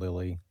another one,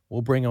 Lily.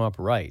 We'll bring him up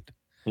right.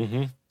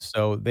 Mm-hmm.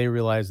 So they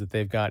realize that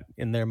they've got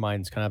in their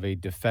minds kind of a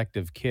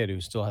defective kid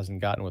who still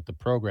hasn't gotten with the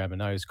program, and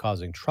now he's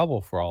causing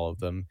trouble for all of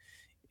them.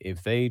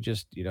 If they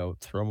just,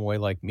 throw him away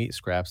like meat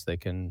scraps, they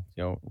can,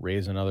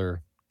 raise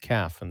another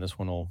calf, and this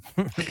one will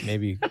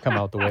maybe come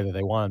out the way that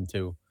they want him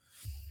to.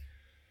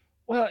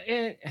 Well,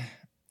 and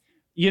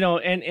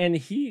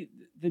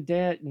the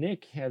dad,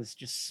 Nick, has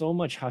just so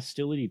much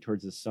hostility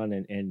towards his son,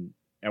 and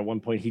at one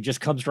point he just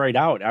comes right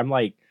out. I'm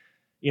like,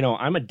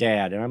 I'm a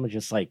dad, and I'm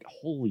just like,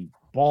 holy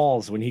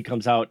balls, when he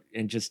comes out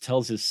and just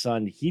tells his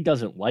son he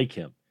doesn't like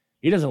him.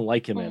 He doesn't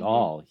like him at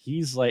all.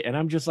 He's like, and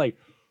I'm just like,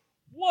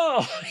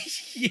 whoa,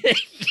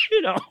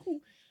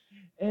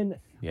 and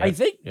Yeah, I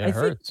think it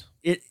hurts.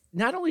 it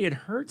not only it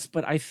hurts,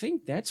 but I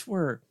think that's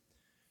where,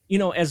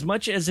 as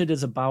much as it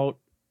is about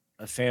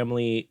a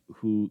family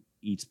who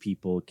eats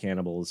people,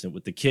 cannibals, and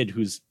with the kid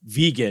who's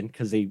vegan,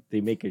 because they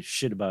make a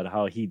shit about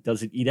how he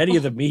doesn't eat any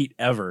of the meat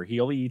ever. He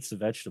only eats the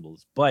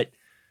vegetables. But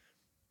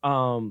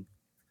the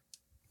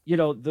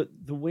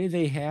way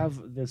they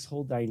have this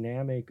whole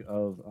dynamic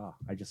of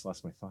I just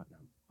lost my thought now.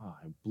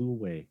 I blew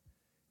away.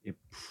 It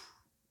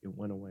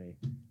went away.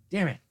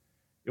 Damn it.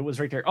 It was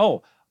right there.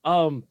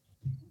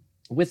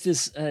 With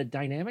this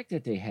dynamic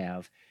that they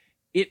have,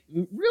 it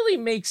really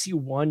makes you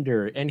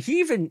wonder. And he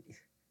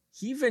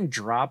even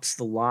drops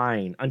the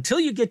line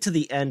until you get to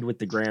the end with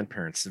the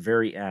grandparents, the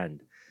very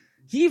end.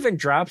 He even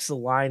drops the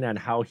line on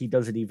how he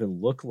doesn't even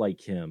look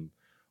like him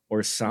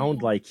or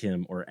sound like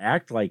him or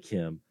act like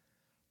him.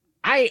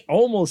 I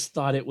almost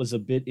thought it was a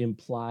bit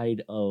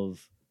implied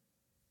of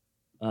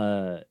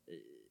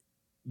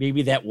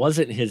maybe that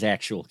wasn't his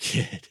actual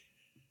kid.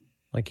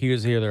 Like he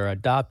was either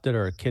adopted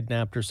or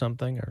kidnapped or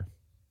something, or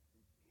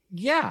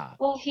yeah.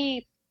 Well,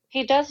 he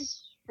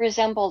does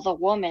resemble the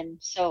woman,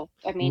 so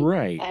I mean,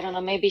 right. I don't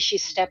know, maybe she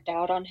stepped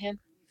out on him.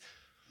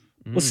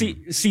 Well,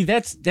 see,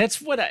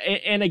 that's what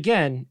and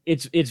again,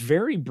 it's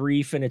very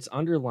brief and it's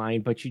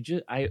underlined, but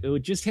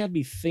it just had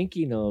me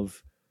thinking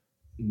of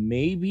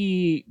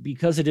maybe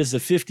because it is the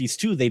 50s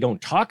too, they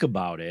don't talk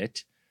about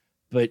it,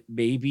 but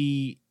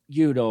maybe,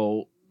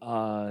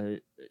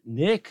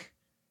 Nick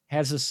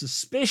has a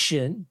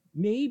suspicion,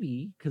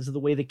 maybe because of the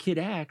way the kid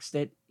acts,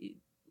 that it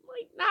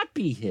might not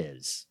be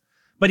his,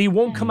 but he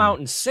won't come out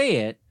and say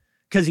it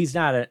because he's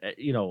not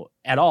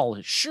at all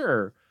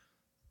sure.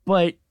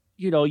 But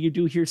you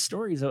do hear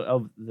stories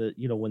of the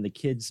when the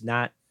kid's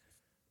not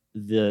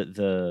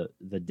the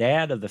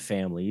dad of the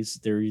families,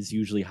 there is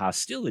usually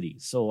hostility.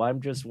 So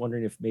I'm just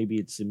wondering if maybe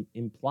it's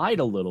implied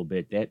a little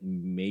bit that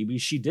maybe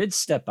she did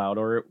step out,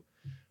 or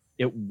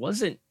it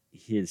wasn't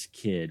his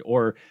kid,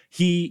 or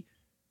he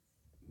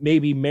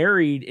maybe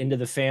married into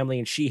the family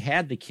and she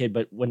had the kid,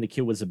 but when the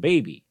kid was a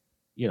baby,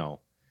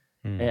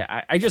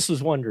 I just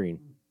was wondering.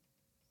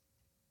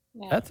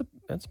 Yeah.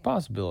 That's a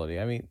possibility.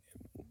 I mean,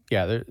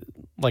 yeah, there,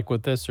 like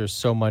with this, there's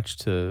so much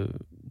that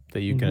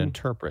you can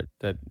interpret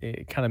that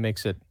it kind of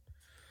makes it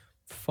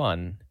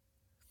fun.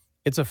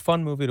 It's a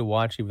fun movie to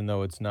watch, even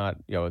though it's not,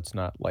 it's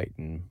not light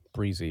and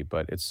breezy,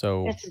 but it's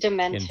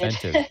demented.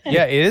 Inventive.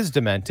 Yeah, it is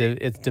demented.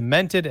 It's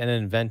demented and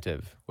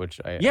inventive,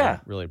 which I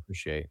really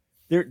appreciate.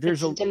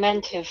 There's it's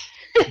dementive.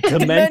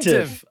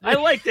 Dementive. I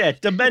like that.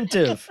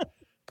 Dementive.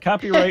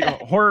 Copyright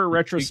horror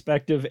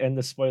retrospective and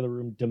the spoiler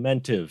room.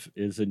 Dementive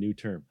is a new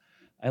term.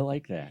 I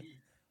like that.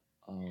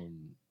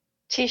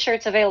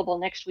 T-shirts available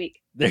next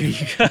week. There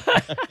you go.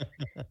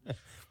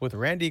 With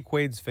Randy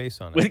Quaid's face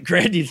on it. With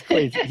Randy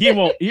Quaid,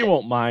 he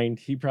won't mind.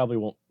 He probably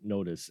won't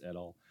notice at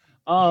all.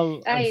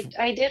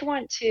 I did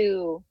want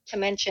to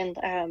mention.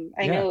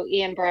 I know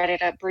Ian brought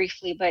it up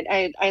briefly, but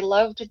I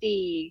loved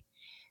the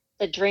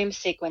dream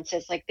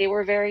sequences. Like they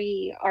were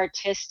very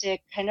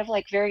artistic, kind of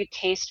like very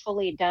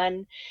tastefully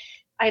done.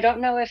 I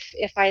don't know if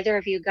either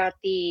of you got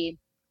the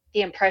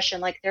impression,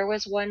 like there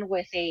was one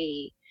with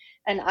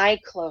an eye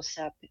close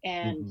up,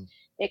 and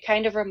it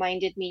kind of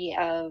reminded me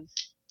of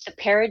the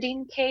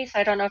Paradine case.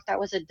 I don't know if that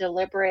was a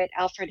deliberate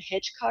Alfred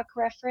Hitchcock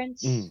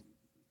reference.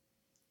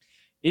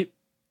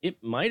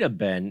 It might have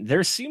been.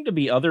 There seemed to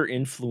be other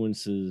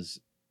influences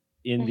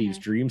in these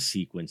dream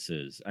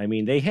sequences. I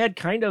mean, they had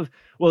kind of,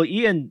 well,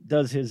 Ian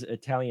does his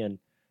Italian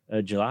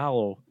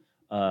Giallo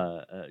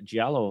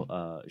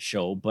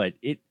show, but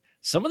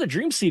some of the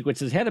dream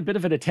sequences had a bit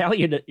of an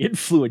Italian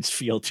influence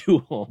feel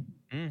to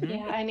them.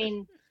 Yeah, I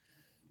mean,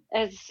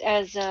 as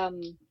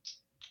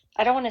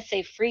I don't want to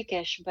say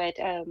freakish, but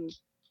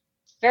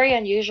very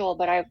unusual.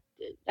 But I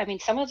mean,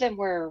 some of them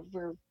were,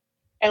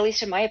 at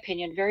least in my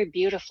opinion, very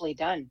beautifully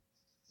done.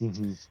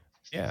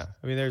 Yeah,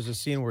 I mean, there's a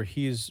scene where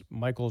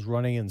Michael's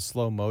running in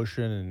slow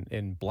motion and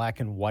in black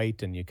and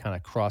white, and you kind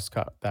of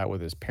cross-cut that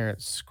with his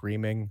parents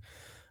screaming.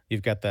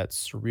 You've got that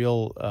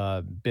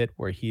surreal bit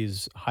where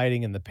he's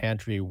hiding in the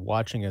pantry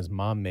watching his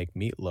mom make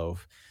meatloaf,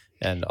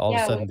 and all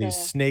of a sudden these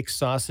snake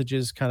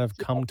sausages kind of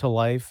come to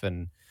life,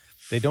 and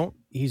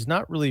he's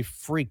not really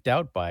freaked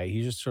out by it.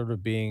 He's just sort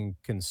of being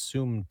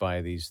consumed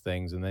by these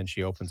things. And then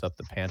she opens up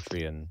the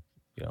pantry and,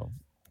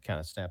 kind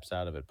of snaps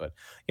out of it. But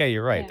yeah,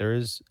 you're right. Yeah. There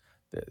is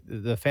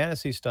the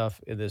fantasy stuff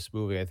in this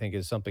movie, I think,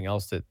 is something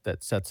else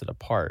that sets it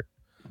apart.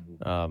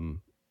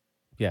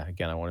 Yeah,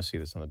 again, I want to see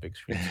this on the big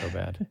screen so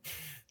bad.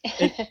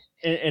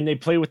 And they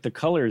play with the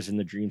colors in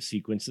the dream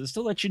sequences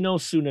to let you know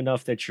soon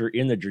enough that you're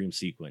in the dream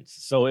sequence.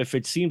 So if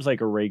it seems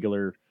like a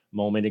regular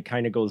moment, it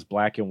kind of goes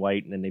black and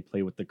white, and then they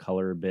play with the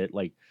color a bit.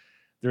 Like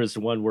there's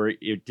one where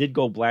it did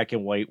go black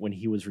and white when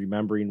he was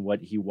remembering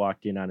what he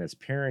walked in on his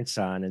parents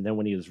on, and then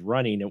when he was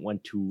running, it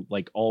went to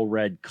like all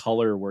red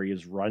color where he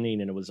was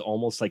running, and it was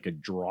almost like a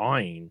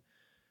drawing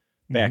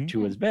back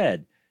to his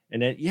bed.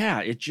 And then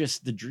it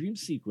just, the dream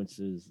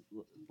sequences,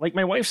 like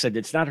my wife said,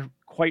 it's not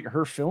quite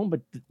her film,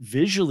 but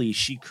visually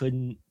she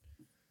couldn't,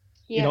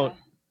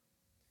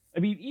 I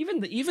mean,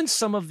 even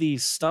some of the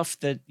stuff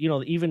that,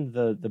 even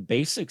the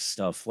basic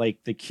stuff, like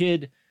the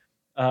kid,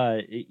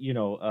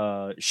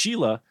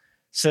 Sheila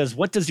says,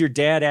 "What does your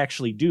dad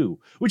actually do?"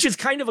 Which is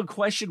kind of a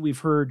question we've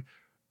heard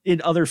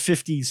in other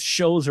 50s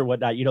shows or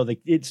whatnot.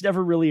 It's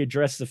never really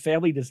addressed. The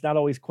family is not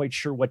always quite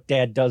sure what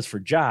dad does for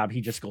job.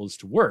 He just goes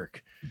to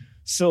work.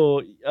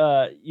 So,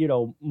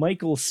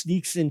 Michael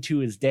sneaks into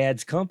his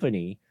dad's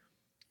company,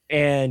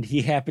 and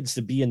he happens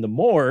to be in the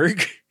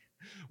morgue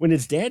when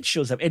his dad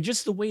shows up. And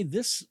just the way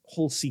this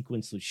whole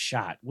sequence was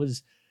shot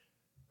was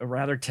a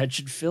rather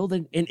tension-filled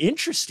and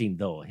interesting,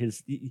 though.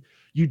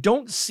 You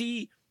don't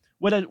see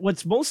what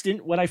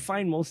I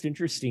find most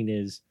interesting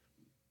is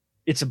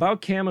it's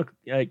about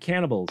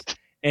cannibals,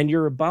 and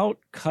you're about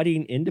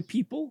cutting into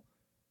people.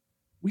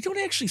 We don't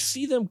actually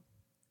see them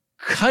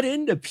cut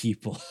into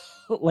people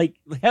like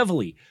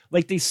heavily,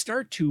 like they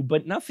start to,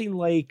 but nothing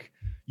like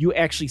you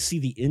actually see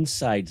the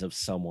insides of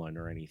someone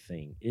or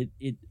anything.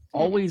 It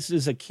always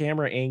is a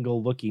camera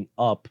angle looking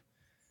up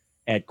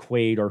at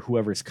Quaid or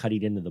whoever's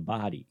cutting into the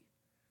body.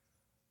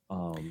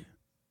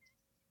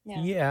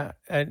 Yeah,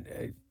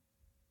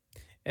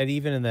 and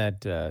even in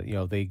that,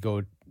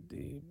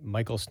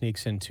 Michael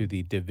sneaks into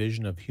the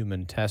Division of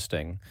Human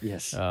Testing,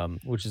 yes,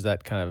 which is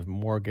that kind of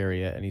morgue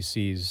area, and he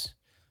sees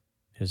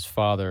his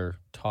father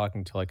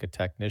talking to like a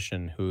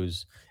technician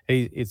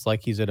it's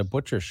like he's at a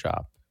butcher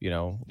shop,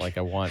 like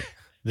I want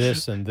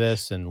this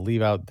and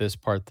leave out this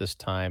part this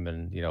time,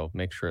 and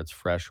make sure it's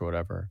fresh or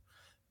whatever.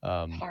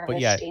 But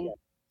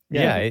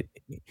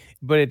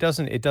but it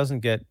doesn't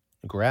get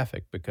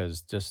graphic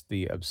because just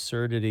the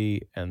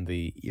absurdity and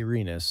the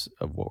eeriness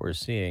of what we're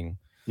seeing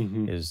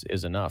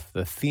is enough.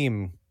 The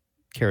theme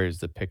carries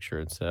the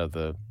picture instead of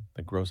the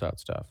gross out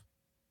stuff.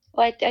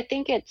 Well, I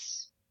think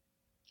it's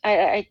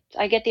I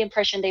get the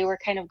impression they were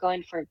kind of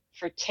going for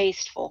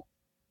tasteful.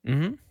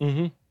 No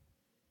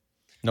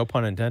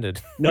pun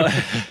intended. No,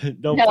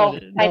 no.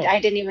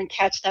 I didn't even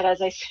catch that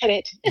as I said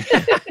it.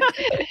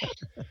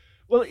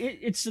 Well,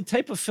 it's the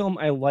type of film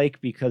I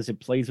like because it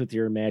plays with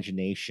your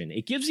imagination.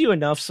 It gives you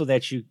enough so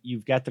that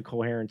you've got the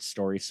coherent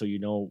story, so you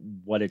know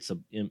what it's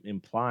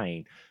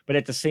implying. But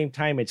at the same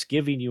time, it's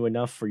giving you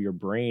enough for your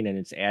brain, and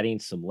it's adding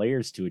some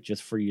layers to it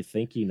just for you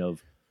thinking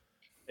of.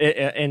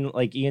 And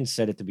like Ian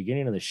said at the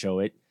beginning of the show,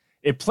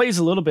 it plays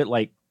a little bit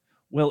like,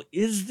 well,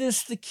 is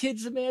this the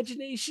kid's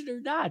imagination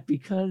or not?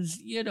 Because,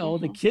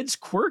 the kid's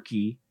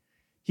quirky.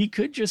 He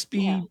could just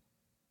be,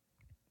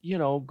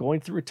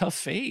 going through a tough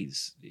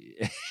phase.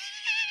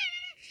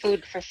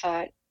 Food for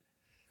thought.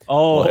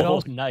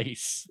 Oh,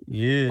 nice.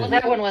 Yeah. Well,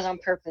 that one was on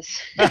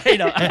purpose. I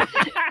know.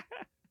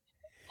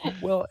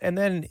 Well, and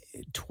then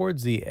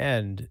towards the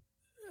end,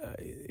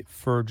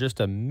 for just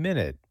a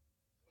minute,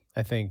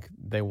 I think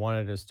they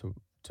wanted us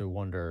to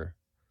wonder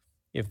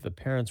if the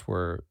parents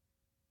were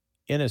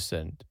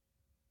innocent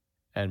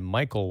and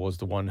Michael was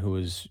the one who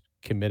was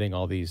committing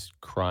all these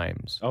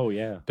crimes. Oh,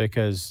 yeah.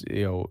 Because,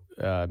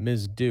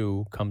 Ms.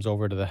 Dew comes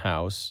over to the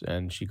house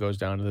and she goes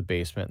down to the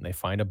basement and they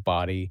find a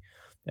body.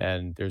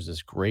 And there's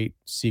this great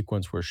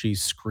sequence where she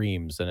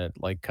screams and it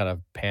like kind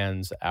of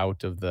pans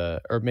out of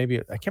or maybe,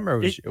 I can't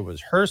remember if it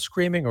was her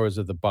screaming or was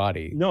it the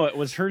body? No, it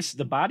was her.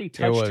 The body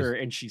touched her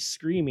and she's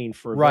screaming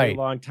for a very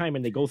long time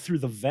and they go through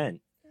the vent.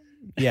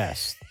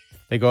 Yes.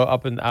 They go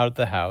up and out of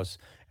the house.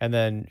 And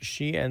then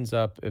she ends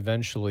up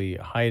eventually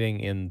hiding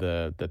in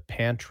the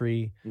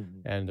pantry,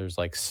 and there's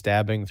like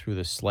stabbing through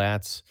the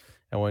slats.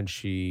 And when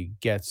she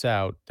gets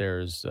out,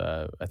 there's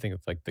I think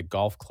it's like the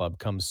golf club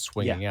comes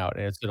swinging out,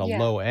 and it's at a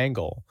low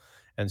angle.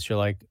 And she's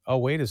like, "Oh,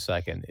 wait a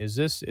second, is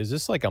this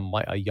like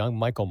a young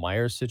Michael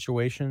Myers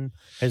situation?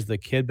 Has the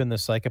kid been the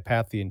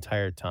psychopath the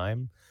entire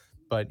time?"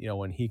 But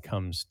when he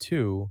comes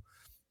to,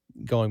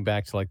 going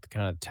back to like the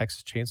kind of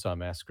Texas Chainsaw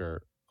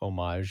Massacre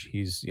homage,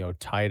 he's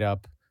tied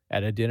up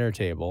at a dinner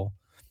table,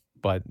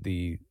 but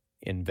the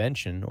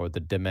invention or the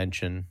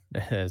dimension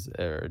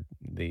or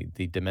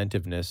the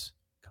dementiveness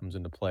comes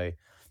into play.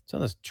 It's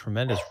on this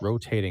tremendous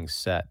rotating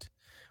set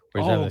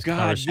where he's having this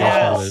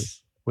conversation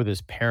with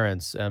his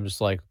parents, and I'm just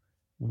like,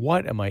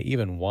 what am I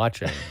even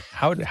watching?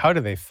 How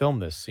do they film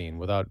this scene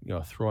without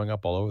throwing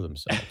up all over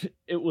themselves?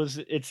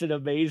 It's an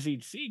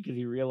amazing scene because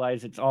you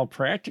realize it's all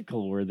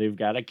practical, where they've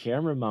got a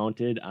camera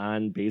mounted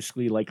on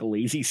basically like a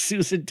Lazy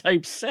Susan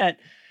type set,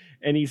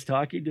 and he's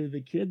talking to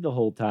the kid the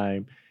whole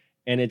time,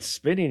 and it's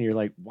spinning. You're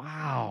like,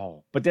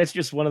 wow. But that's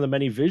just one of the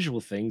many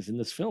visual things in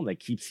this film that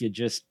keeps you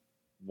just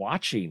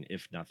watching,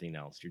 if nothing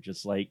else. You're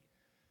just like,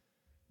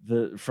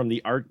 from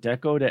the Art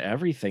Deco to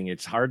everything,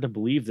 it's hard to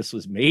believe this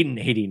was made in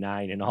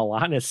 '89. In all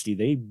honesty,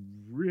 they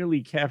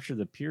really capture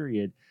the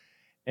period,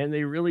 and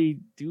they really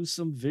do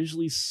some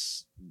visually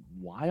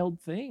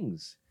wild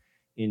things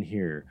in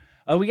here.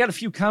 We got a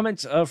few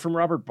comments from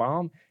Robert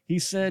Baum. He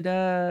said,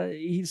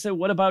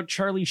 what about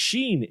Charlie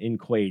Sheen in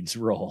Quaid's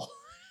role?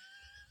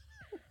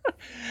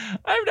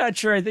 I'm not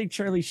sure. I think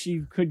Charlie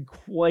Sheen could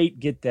quite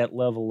get that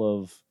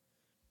level of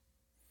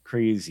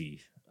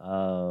crazy.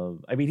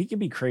 I mean, he can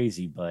be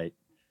crazy, but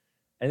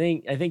I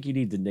think you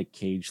need the Nick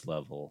Cage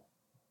level.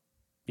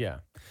 Yeah.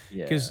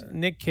 Because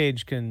Nick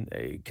Cage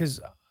because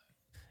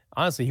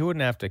honestly, he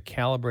wouldn't have to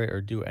calibrate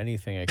or do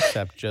anything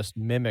except just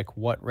mimic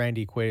what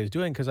Randy Quaid is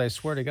doing. Because I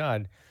swear to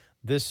God,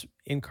 this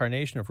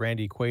incarnation of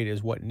Randy Quaid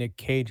is what Nick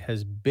Cage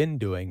has been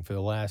doing for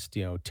the last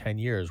 10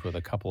 years, with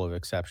a couple of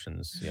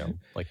exceptions,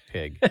 like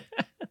Pig.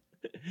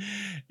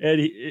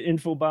 And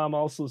Infobomb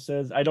also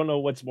says, I don't know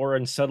what's more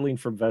unsettling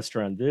from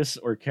Vestron, this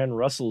or Ken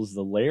Russell's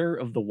The Lair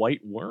of the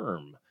White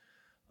Worm.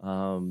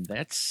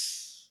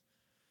 That's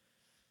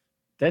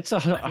a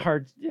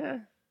hard, yeah.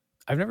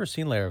 I've never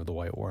seen Lair of the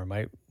White Worm.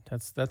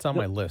 That's on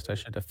my list. I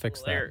should have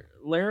fixed that.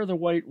 Lair of the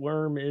White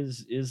Worm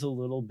is a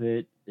little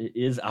bit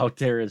out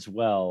there as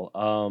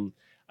well.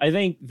 I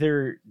think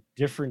they're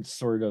different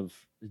sort of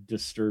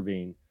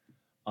disturbing.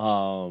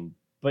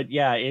 But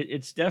yeah,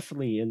 it's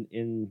definitely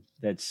in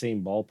that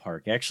same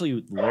ballpark.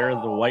 Actually, Lair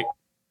of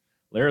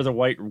the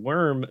White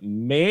Worm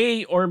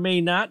may or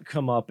may not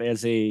come up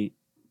as a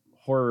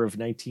horror of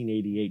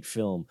 1988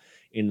 film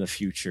in the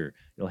future.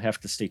 You'll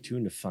have to stay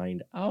tuned to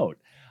find out.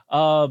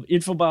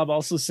 Infobob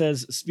also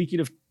says,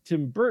 speaking of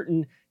Tim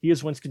Burton, he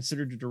was once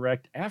considered to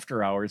direct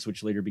After Hours,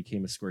 which later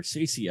became a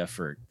Scorsese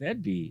effort.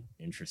 That'd be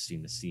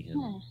interesting to see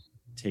him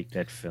take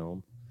that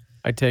film.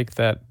 I take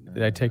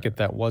it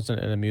that wasn't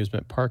an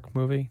amusement park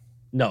movie.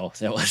 No,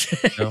 that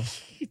wasn't. No,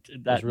 it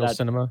was real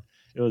cinema.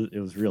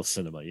 It was real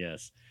cinema,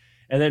 yes.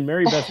 And then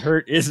Mary Beth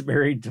Hurt is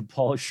married to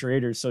Paul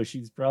Schrader, so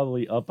she's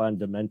probably up on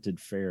Demented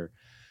Fare.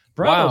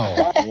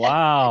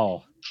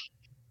 Wow.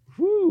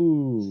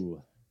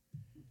 Whoo.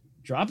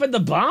 Dropping the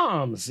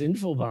bombs,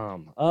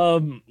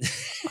 Infobomb.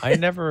 I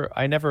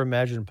never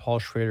imagined Paul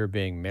Schrader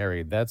being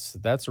married. That's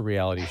a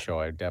reality show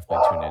I'd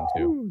definitely tune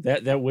into.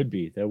 That would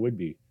be.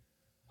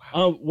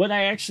 Wow. What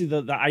I actually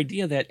the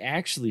idea that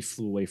actually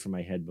flew away from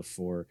my head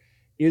before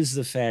is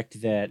the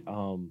fact that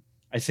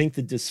I think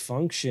the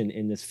dysfunction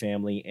in this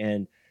family,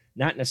 and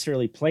not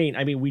necessarily playing.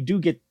 I mean, we do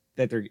get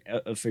that they're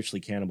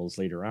officially cannibals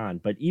later on,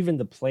 but even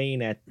the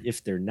playing at,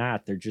 if they're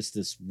not, they're just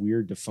this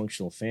weird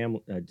dysfunctional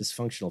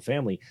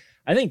family.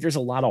 I think there's a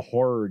lot of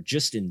horror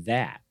just in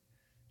that,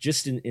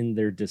 just in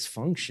their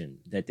dysfunction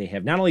that they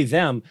have, not only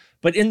them,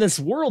 but in this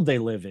world they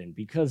live in,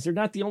 because they're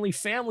not the only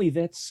family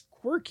that's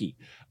quirky.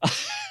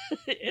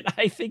 And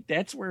I think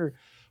that's where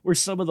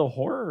some of the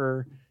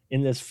horror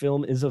in this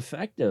film is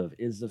effective,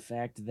 is the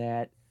fact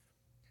that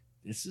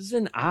this is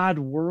an odd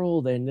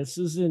world and this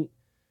isn't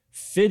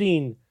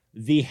fitting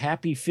the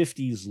happy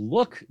 50s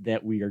look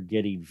that we are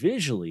getting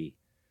visually.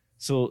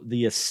 So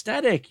the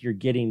aesthetic, you're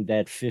getting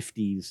that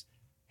 50s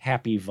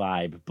happy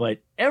vibe, but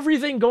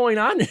everything going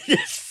on in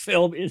this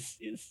film is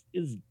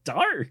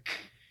dark.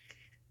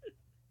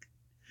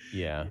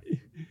 Yeah.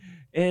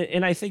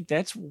 And I think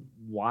that's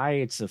why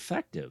it's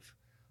effective.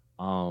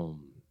 And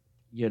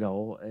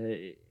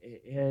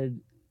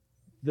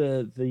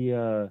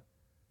the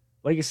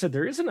like I said,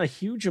 there isn't a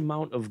huge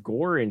amount of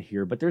gore in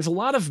here, but there's a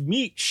lot of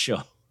meat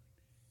shown.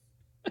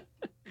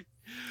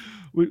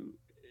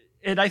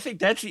 And I think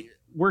that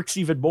works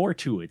even more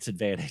to its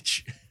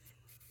advantage.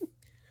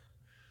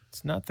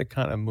 It's not the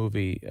kind of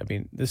movie. I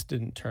mean, this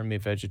didn't turn me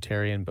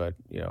vegetarian, but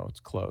it's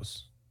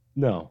close.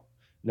 No,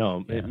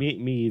 yeah.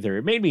 me either.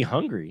 It made me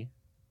hungry,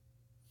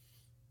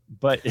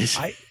 but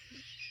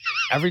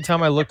every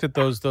time I looked at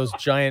those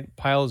giant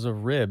piles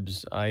of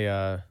ribs,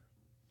 I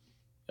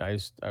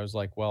was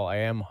like, well, I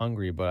am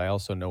hungry, but I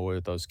also know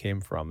where those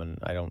came from, and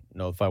I don't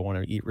know if I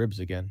want to eat ribs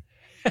again.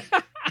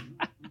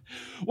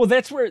 Well,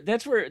 that's what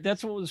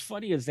was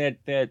funny is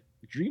that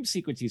dream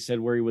sequence you said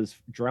where he was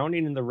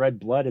drowning in the red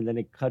blood, and then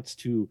it cuts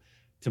to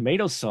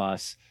tomato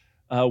sauce.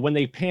 When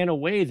they pan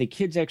away, the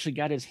kid's actually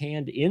got his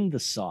hand in the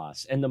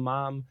sauce, and the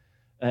mom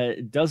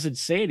doesn't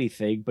say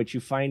anything, but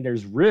you find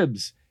there's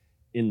ribs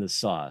in the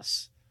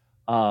sauce,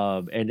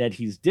 and that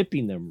he's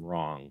dipping them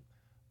wrong.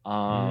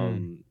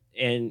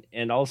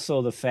 And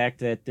also the fact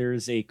that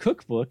there's a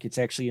cookbook. It's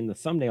actually in the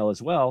thumbnail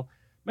as well.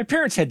 My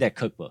parents had that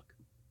cookbook.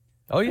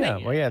 Oh yeah,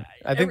 well yeah.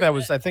 I think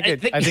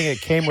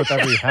it came with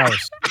every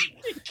house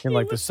in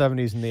like the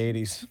 70s and the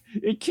 80s.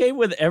 It came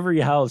with every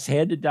house,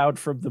 handed down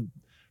from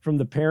from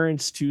the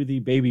parents to the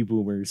baby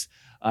boomers.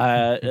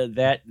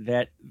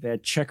 That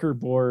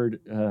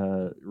checkerboard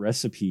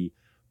recipe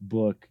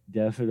book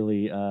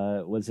definitely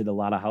was in a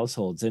lot of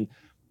households. And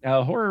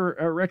horror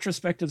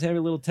retrospectives having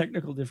a little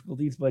technical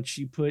difficulties, but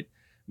she put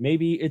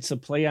maybe it's a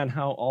play on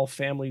how all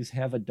families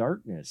have a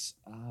darkness.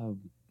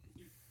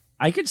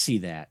 I could see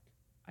that.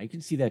 I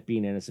can see that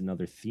being as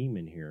another theme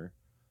in here.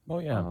 Oh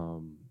yeah.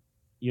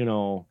 You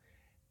know,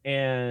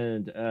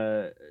 and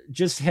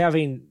just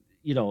having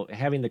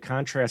the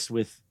contrast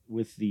with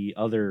the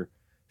other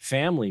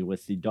family,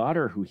 with the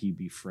daughter who he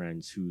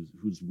befriends,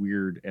 who's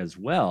weird as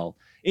well.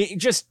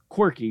 Just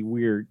quirky,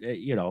 weird.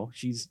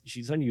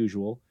 She's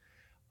unusual.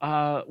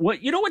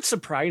 What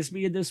surprised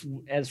me in this,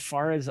 as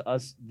far as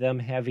them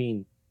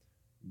having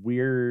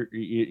weird,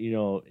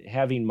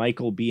 having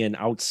Michael be an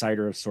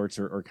outsider of sorts,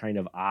 or kind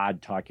of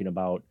odd, talking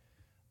about,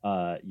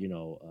 what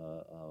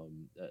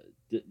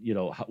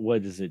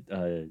is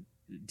it?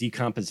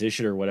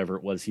 Decomposition or whatever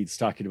it was he's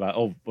talking about.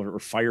 Or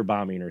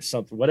firebombing or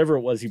something, whatever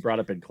it was he brought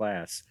up in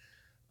class.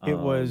 It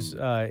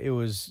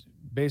was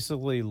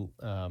basically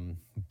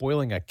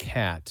boiling a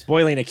cat.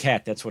 Boiling a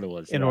cat, that's what it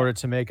was. In order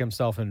to make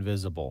himself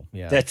invisible.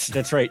 Yeah.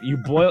 That's right. You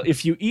boil,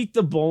 if you eat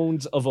the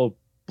bones of a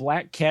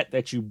black cat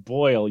that you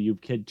boil, you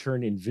can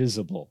turn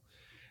invisible.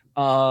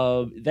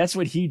 That's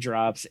what he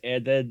drops.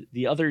 And then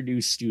the other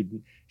new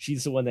student,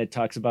 she's the one that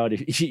talks about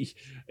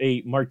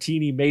a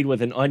martini made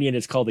with an onion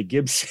is called a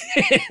Gibson.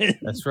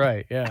 That's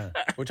right. Yeah.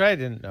 Which I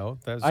didn't know.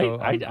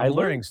 I'm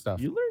learning stuff.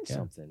 You learned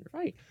something,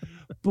 right?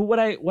 But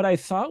what I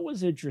thought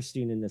was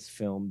interesting in this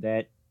film,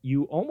 that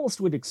you almost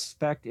would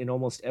expect in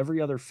almost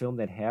every other film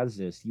that has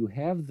this, you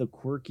have the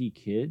quirky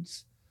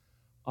kids.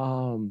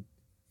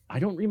 I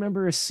don't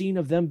remember a scene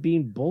of them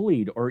being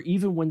bullied, or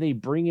even when they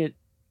bring it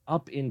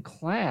up in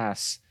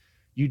class,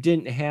 you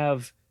didn't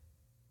have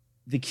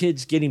the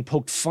kids getting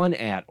poked fun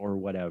at or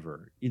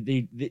whatever.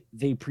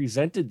 They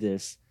presented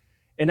this,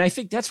 and I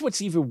think that's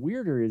what's even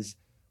weirder is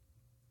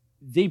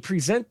they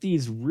present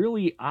these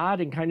really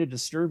odd and kind of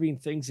disturbing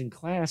things in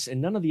class,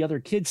 and none of the other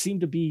kids seem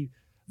to be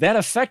that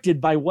affected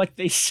by what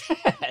they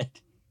said.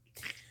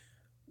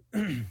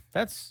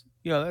 That's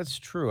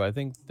true. I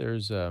think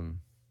there's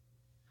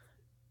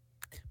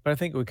but I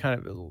think we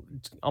kind of,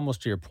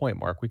 almost to your point,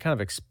 Mark, we kind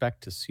of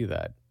expect to see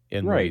that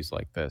in movies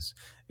like this.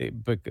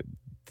 But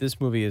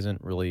this movie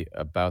isn't really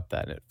about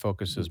that. It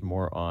focuses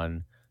more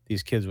on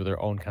these kids with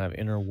their own kind of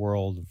inner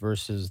world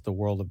versus the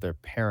world of their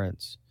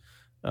parents.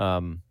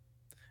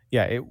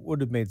 It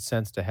would have made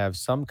sense to have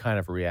some kind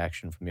of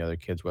reaction from the other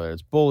kids, whether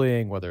it's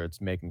bullying, whether it's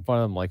making fun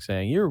of them, like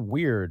saying, you're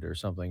weird or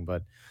something.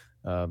 But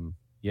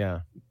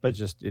but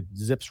just, it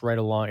zips right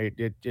along.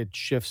 It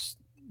shifts,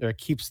 or it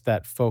keeps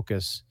that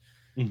focus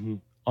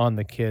on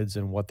the kids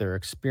and what they're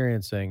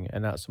experiencing,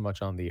 and not so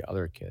much on the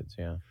other kids.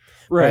 Yeah.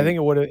 Right. But I think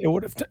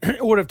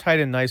it would have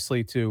tied in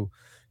nicely to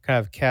kind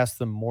of cast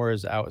them more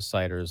as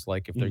outsiders,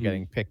 like if they're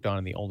getting picked on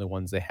and the only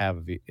ones they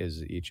have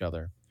is each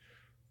other.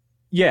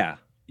 Yeah.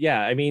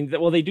 Yeah. I mean,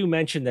 well, they do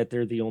mention that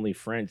they're the only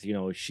friends.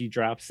 She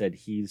drops that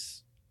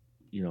he's,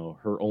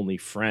 her only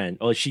friend.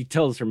 Oh, she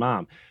tells her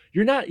mom,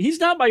 he's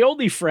not my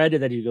only friend.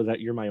 And then he goes,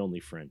 you're my only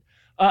friend.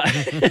 But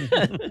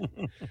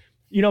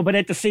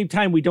at the same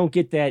time, we don't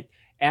get that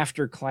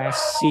after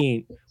class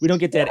scene. We don't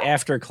get that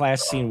after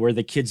class scene where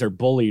the kids are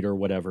bullied or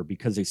whatever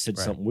because they said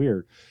something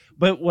weird.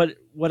 But what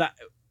I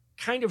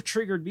kind of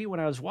triggered me when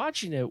I was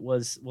watching it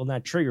was, well,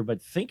 not triggered,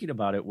 but thinking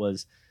about it,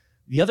 was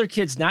the other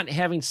kids not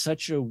having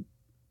such a,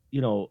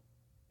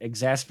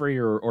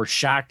 exasperated or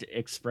shocked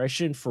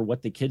expression for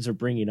what the kids are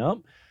bringing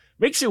up.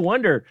 Makes you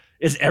wonder,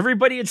 is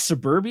everybody in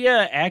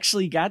suburbia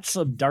actually got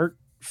some dark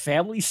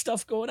family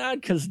stuff going on?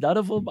 Because none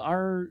of them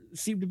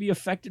seem to be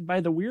affected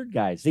by the weird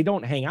guys. They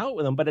don't hang out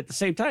with them, but at the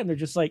same time, they're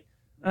just like,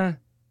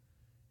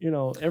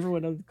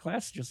 everyone in the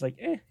class is just like,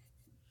 eh.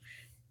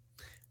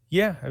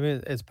 Yeah, I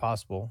mean, it's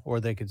possible. Or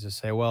they could just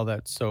say, well,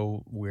 that's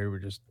so weird, we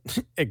just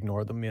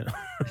ignore them,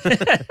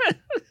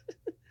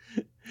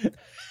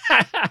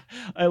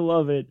 I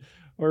love it.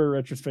 Or a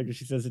retrospective,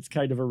 she says it's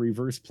kind of a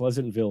reverse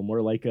Pleasantville,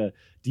 more like a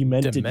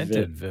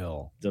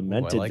Dementedville.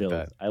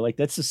 Dementedville. I like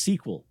that's the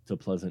sequel to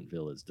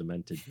Pleasantville, is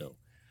Dementedville.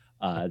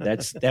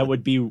 That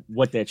would be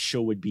what that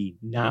show would be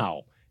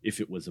now if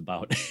it was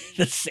about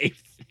the same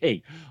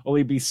thing.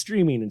 Only be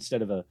streaming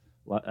instead of a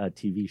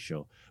TV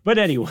show. But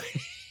anyway,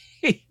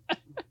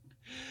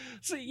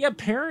 so yeah,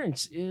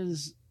 Parents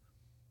is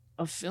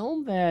a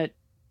film that,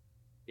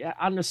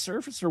 on the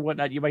surface or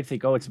whatnot, you might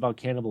think, oh, it's about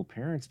cannibal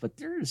parents, but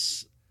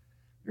there's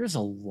a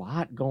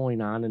lot going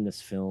on in this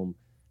film,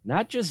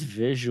 not just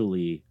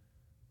visually,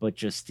 but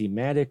just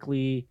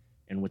thematically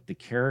and with the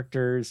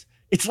characters.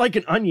 It's like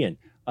an onion,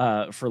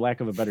 for lack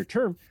of a better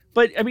term.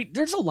 But I mean,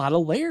 there's a lot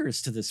of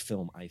layers to this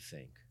film, I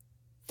think.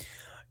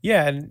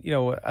 Yeah. And,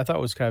 what I thought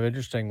was kind of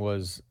interesting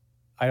was,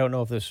 I don't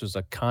know if this was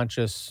a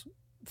conscious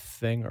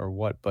thing or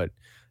what, but,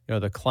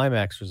 the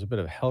climax, there's a bit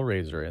of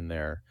Hellraiser in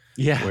there.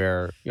 Yeah.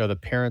 Where, the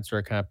parents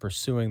are kind of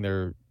pursuing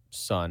their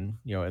son,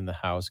 in the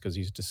house because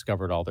he's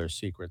discovered all their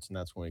secrets. And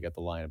that's when we get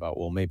the line about,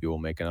 well, maybe we'll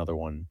make another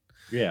one.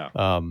 Yeah.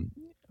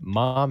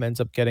 mom ends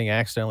up getting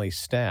accidentally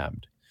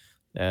stabbed,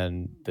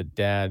 and the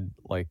dad,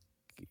 like,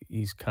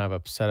 he's kind of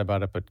upset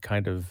about it, but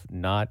kind of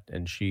not,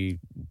 and she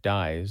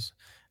dies.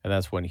 And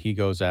that's when he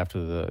goes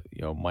after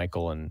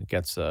Michael and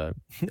gets a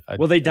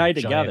well, they die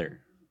giant-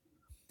 together.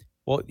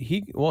 Well,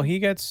 he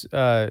gets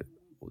no,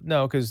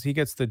 because he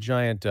gets the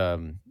giant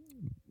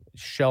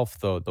shelf,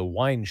 though, the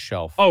wine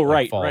shelf. Oh, that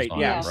right, falls right. on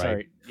Yeah, him, right?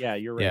 sorry. Yeah,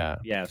 you're right. Yeah.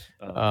 Yes.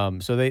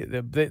 So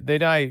they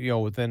die,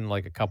 within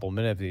like a couple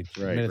minutes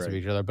Right. of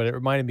each other. But it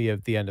reminded me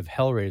of the end of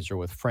Hellraiser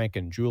with Frank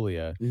and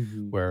Julia,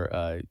 Mhm.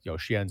 where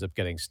she ends up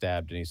getting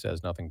stabbed, and he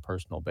says, "Nothing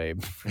personal,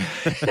 babe."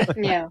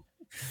 Yeah.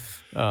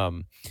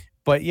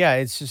 But yeah,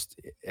 it's just,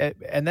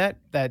 and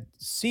that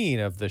scene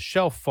of the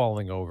shelf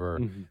falling over.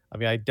 Mhm. I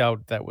mean, I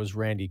doubt that was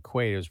Randy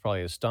Quaid. It was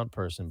probably a stunt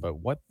person, but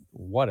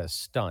what a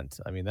stunt!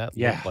 I mean, that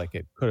Yeah. looked like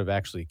it could have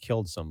actually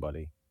killed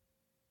somebody.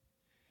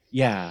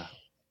 Yeah.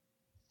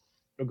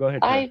 Oh, go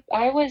ahead. Karen.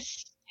 I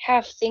was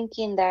half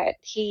thinking that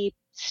he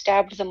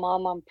stabbed the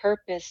mom on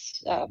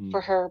purpose Mhm.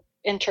 for her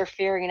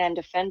interfering and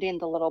defending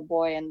the little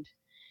boy. And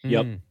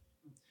Yep. Mm.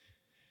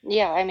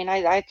 yeah, I mean,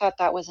 I thought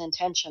that was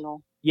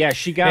intentional. Yeah,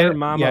 she got her And-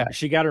 mama. yeah.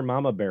 She got her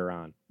mama bear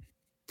on.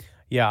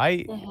 Yeah,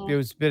 Mhm. it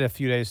was been a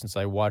few days since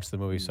I watched the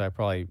movie, so I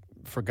probably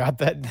forgot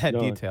that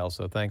No. detail.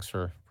 So thanks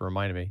for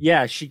reminding me.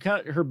 Yeah, she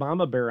cut her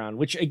mama bear on,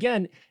 which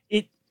again,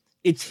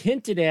 it's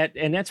hinted at,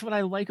 and that's what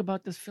I like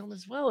about this film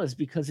as well, is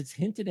because it's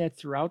hinted at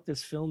throughout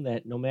this film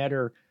that no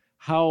matter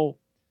how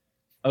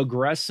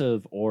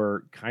aggressive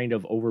or kind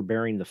of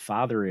overbearing the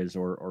father is,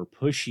 or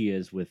pushy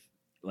is with,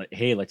 like,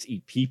 hey, let's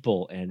eat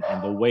people, and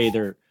the way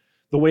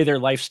their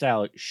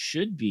lifestyle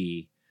should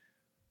be,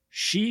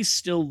 she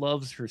still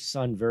loves her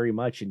son very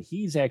much, and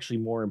he's actually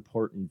more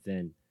important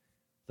than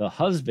the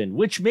husband,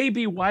 which may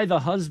be why the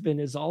husband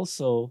is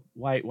also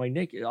why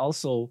Nick is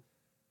also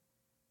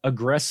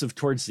aggressive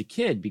towards the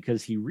kid,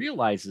 because he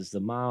realizes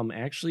the mom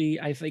actually,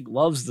 I think,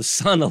 loves the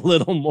son a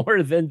little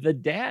more than the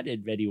dad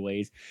in many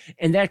ways.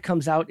 And that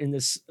comes out in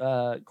this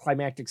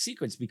climactic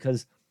sequence,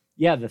 because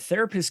the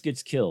therapist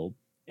gets killed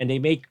and they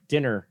make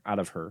dinner out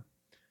of her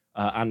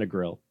on the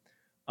grill.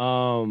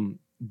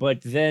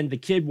 But then the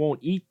kid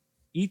won't eat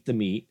the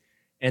meat.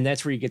 And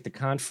that's where you get the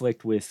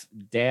conflict with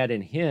dad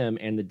and him.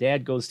 And the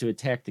dad goes to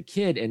attack the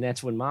kid. And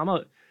that's when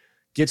mama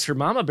gets her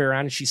mama bear on,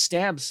 and she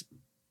stabs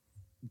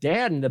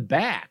dad in the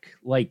back,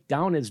 like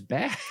down his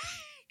back.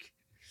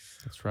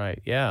 That's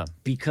right. Yeah.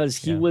 Because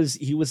he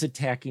was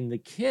attacking the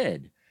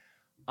kid.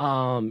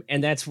 And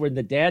that's when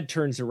the dad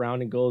turns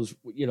around and goes,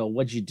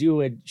 what'd you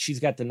do? And she's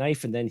got the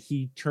knife, and then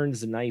he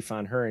turns the knife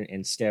on her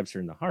and stabs her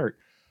in the heart.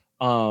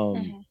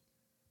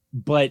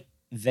 But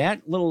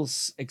that little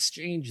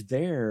exchange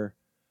there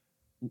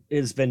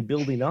has been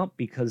building up,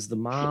 because the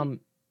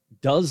mom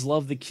does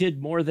love the kid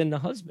more than the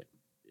husband.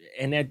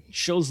 And that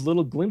shows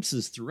little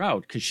glimpses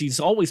throughout, because she's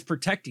always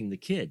protecting the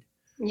kid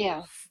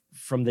Yeah.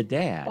 from the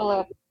dad.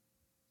 Well,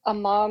 a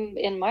mom,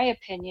 in my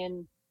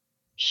opinion,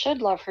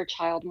 should love her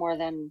child more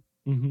than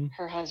Mhm.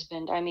 her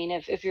husband. I mean,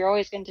 if you're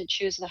always going to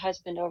choose the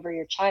husband over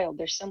your child,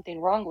 there's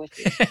something wrong with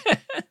you.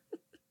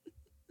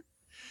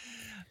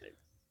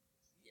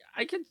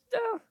 I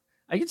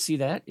could see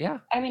that. Yeah.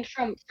 I mean,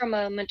 from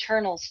a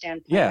maternal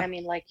standpoint, Yeah. I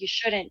mean, like, you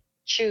shouldn't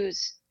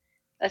choose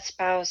a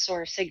spouse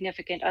or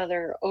significant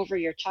other over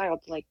your child.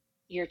 Like,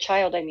 your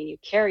child, I mean, you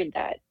carried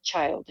that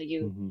child,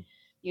 you Mhm.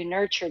 you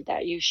nurtured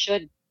that. You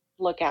should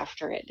look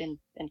after it and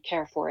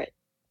care for it.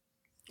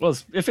 Well,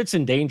 if it's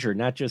in danger,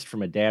 not just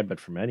from a dad, but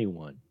from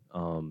anyone,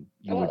 you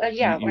Well, would,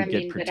 yeah, you I would get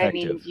mean, but I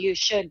mean, protective. you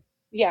should,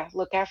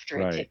 look after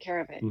it, Right. take care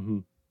of it.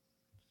 Mhm.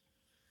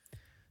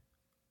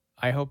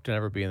 I hope to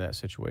never be in that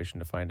situation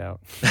to find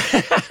out.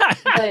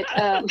 But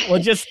Well,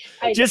 just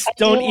I do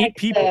don't eat like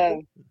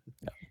people.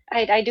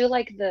 I do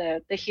like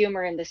the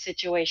humor in the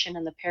situation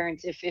and the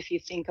parents, if you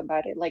think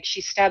about it. Like, she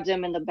stabs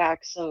him in the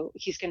back, so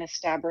he's gonna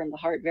stab her in the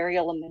heart. Very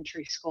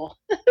elementary school.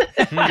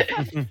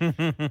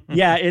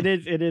 Yeah, it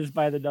is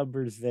by the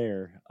numbers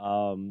there.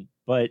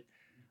 But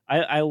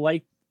I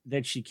like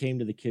that she came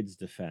to the kid's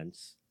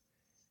defense.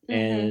 Mhm.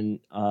 And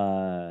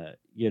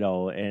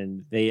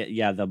and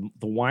the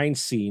wine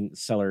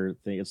cellar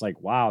thing, it's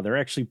like, wow, they're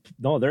actually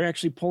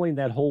pulling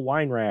that whole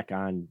wine rack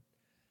on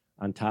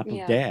top of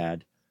Yeah.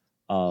 dad.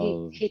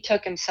 He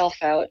took himself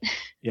out.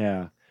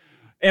 Yeah.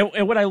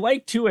 And what I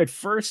liked too at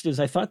first is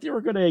I thought they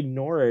were going to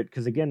ignore it,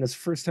 because again, this is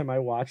the first time I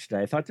watched it.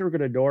 I thought they were going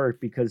to ignore it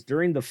because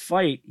during the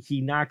fight he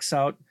knocks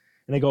out,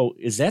 and I go,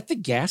 is that the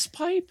gas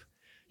pipe?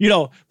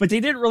 But they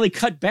didn't really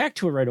cut back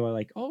to it right away.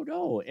 Like, oh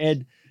no.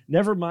 And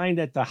never mind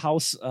that the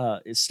house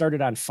it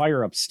started on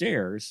fire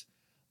upstairs.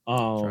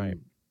 right.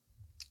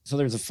 So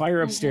there's a fire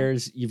Mhm.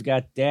 upstairs. You've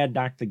got dad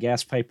knock the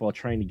gas pipe while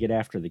trying to get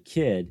after the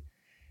kid.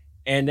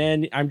 And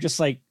then I'm just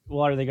like,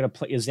 well, are they going to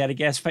play? Is that a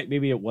gas pipe?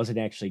 Maybe it wasn't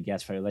actually a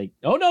gas pipe. Like,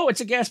 oh no,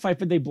 it's a gas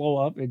pipe, and they blow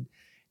up. And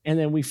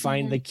then we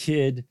find Mhm. the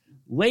kid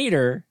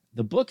later,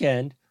 the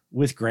bookend,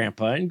 with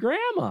grandpa and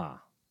grandma.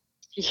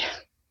 Yeah.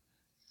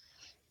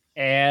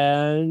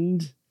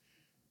 And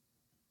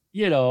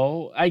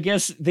I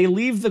guess they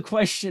leave the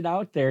question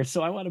out there.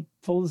 So I want to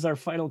pose our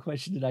final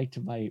question tonight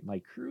to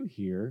my crew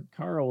here.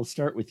 Carl, we'll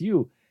start with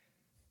you.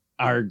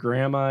 Are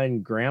grandma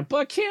and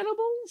grandpa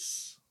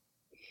cannibals?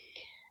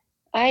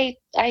 I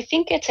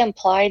think it's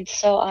implied,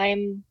 so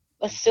I'm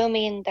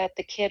assuming that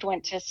the kid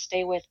went to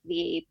stay with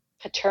the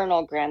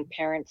paternal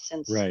grandparents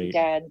since Right.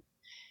 dad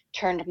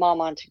turned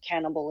mom onto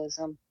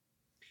cannibalism.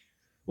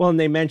 Well, and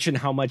they mention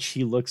how much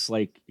he looks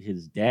like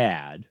his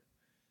dad,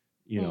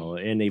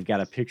 and they've got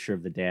a picture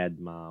of the dad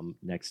mom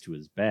next to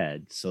his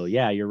bed. So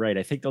yeah, you're right.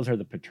 I think those are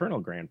the paternal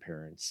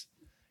grandparents.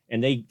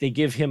 And they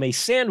give him a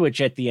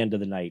sandwich at the end of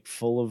the night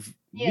full of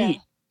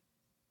meat.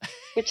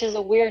 Which is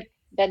a weird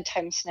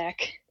bedtime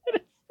snack.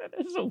 That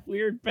is a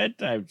weird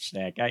bedtime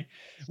snack.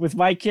 With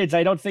my kids,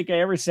 I don't think I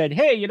ever said,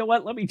 hey, you know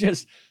what? Let me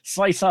just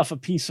slice off a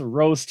piece of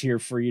roast here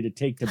for you to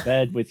take to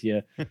bed with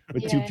you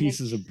with 2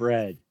 pieces of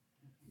bread.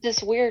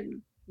 This weird,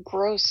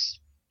 gross,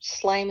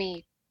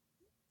 slimy,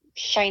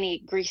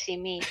 shiny, greasy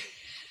meat.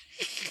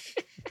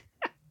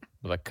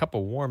 With a cup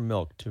of warm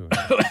milk, too.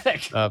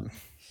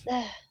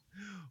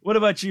 What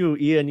about you,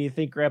 Ian? You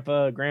think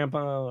grandpa,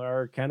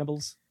 are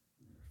cannibals?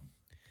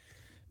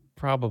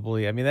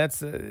 Probably. I mean,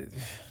 that's...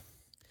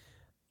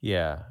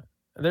 yeah.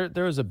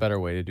 There was a better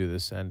way to do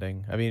this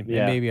ending. I mean,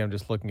 maybe I'm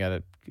just looking at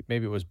it.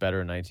 Maybe it was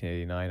better in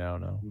 1989. I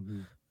don't know.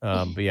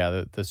 Mm-hmm. But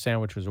yeah, the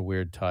sandwich was a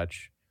weird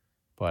touch.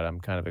 But I'm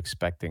kind of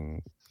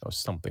expecting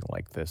something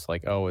like this.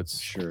 Like,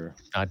 it's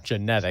not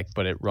genetic,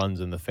 but it runs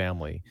in the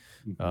family.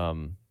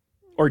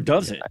 Or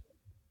does it?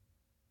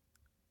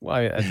 Well,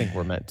 I think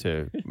we're meant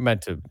to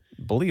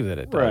believe that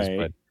it does. Right.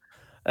 But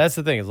that's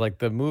the thing. Is like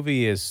the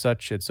movie is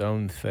such its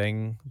own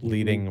thing,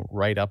 leading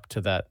right up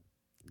to that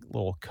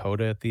little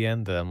coda at the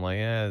end that I'm like,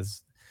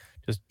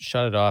 just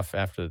shut it off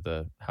after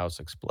the house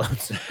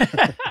explodes.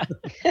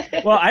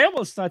 Well, I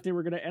almost thought they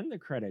were going to end the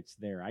credits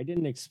there. I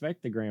didn't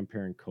expect the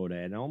grandparent coda,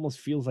 and it almost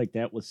feels like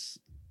that was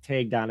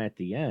tagged on at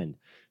the end.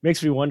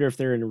 Makes me wonder if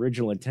their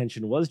original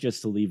intention was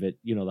just to leave it,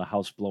 the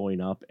house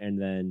blowing up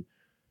and then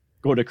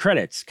go to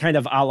credits, kind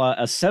of a la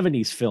a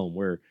 70s film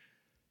where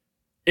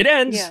it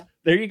ends. Yeah.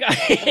 There you go.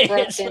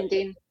 Abrupt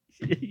ending.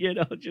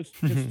 Just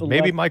the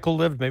maybe left, Michael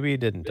lived, maybe he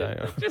didn't.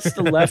 Just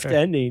the left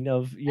ending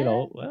of,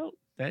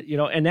 that,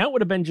 and that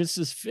would have been just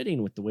as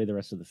fitting with the way the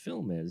rest of the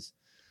film is.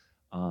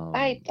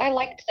 I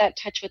liked that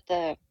touch with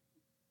the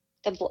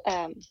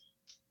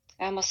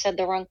I almost said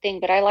the wrong thing,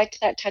 but I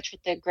liked that touch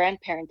with the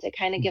grandparents. It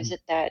kind of gives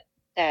it that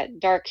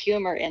dark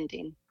humor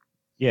ending.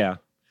 Yeah.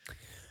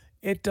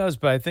 It does,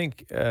 but I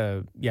think,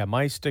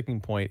 my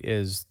sticking point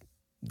is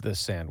the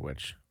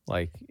sandwich.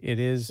 Like,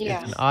 it's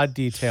an odd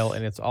detail,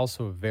 and it's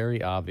also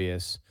very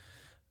obvious.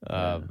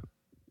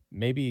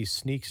 Maybe he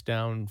sneaks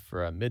down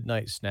for a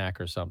midnight snack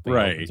or something.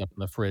 Right. Opens up in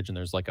the fridge, and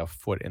there's like a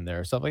foot in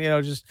there or something.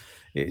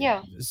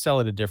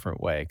 Sell it a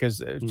different way. Because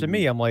to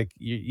me, I'm like,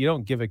 you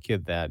don't give a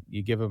kid that.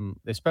 You give him,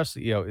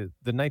 especially,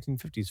 the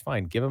 1950s,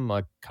 fine. Give him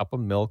a cup of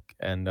milk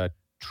and a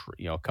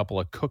couple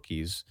of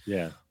cookies.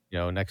 Yeah.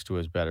 Next to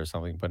his bed or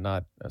something, but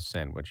not a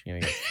sandwich. He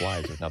gets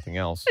flies or nothing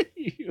else.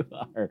 You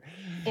are.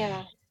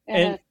 Yeah.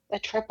 And a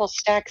triple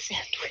stack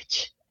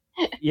sandwich.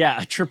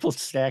 Yeah, a triple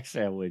stack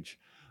sandwich.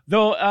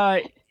 Though,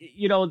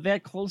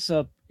 that close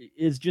up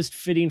is just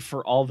fitting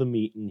for all the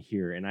meat in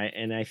here, and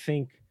I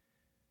think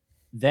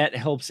that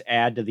helps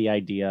add to the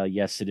idea.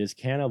 Yes, it is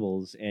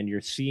cannibals, and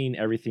you're seeing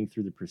everything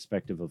through the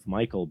perspective of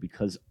Michael,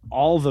 because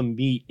all the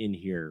meat in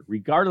here,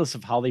 regardless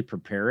of how they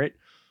prepare it,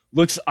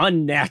 looks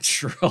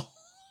unnatural.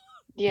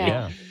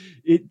 Yeah.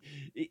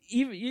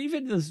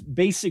 Even this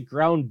basic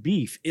ground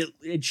beef,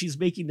 and she's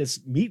making this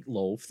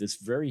meatloaf, this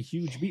very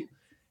huge meat.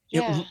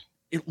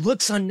 It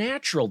looks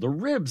unnatural. The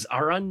ribs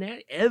are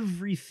unnatural.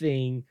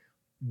 Everything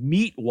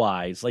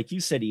meat-wise, like you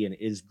said, Ian,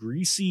 is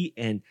greasy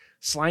and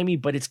slimy,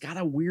 but it's got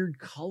a weird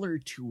color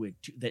to it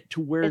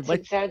to where it's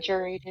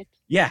exaggerated.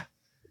 Yeah.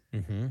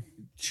 Mm-hmm.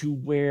 To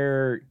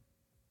where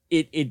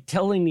it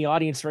telling the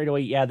audience right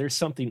away, there's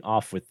something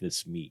off with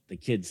this meat. The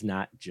kid's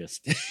not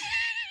just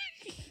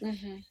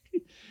Mm-hmm.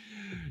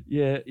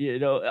 Yeah,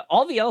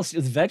 all the else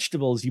is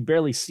vegetables. You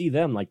barely see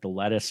them, like the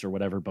lettuce or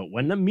whatever. But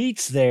when the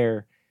meat's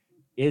there,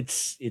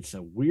 it's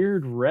a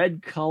weird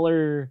red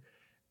color,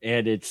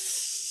 and it's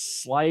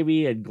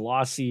slimy and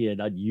glossy and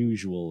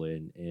unusual,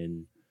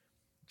 and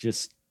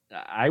just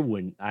I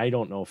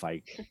don't know if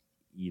I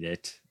eat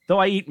it. Though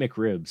I eat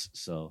McRibs,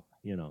 so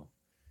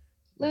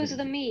Lose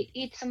the meat,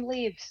 eat some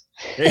leaves.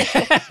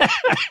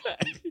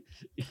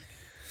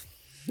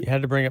 You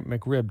had to bring up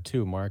McRib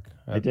too, Mark.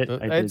 I did.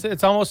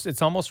 It's almost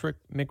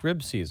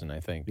McRib season, I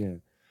think. Yeah.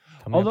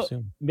 Coming up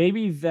soon.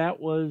 Maybe that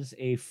was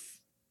a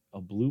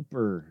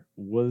blooper.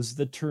 Was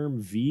the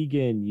term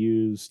vegan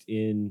used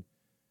in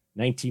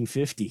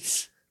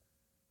 1950s?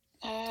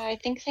 I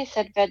think they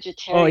said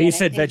vegetarian. Oh, he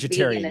said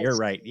vegetarian. You're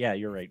right. Yeah,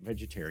 you're right.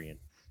 Vegetarian.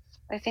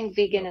 I think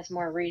vegan is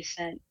more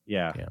recent.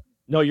 Yeah.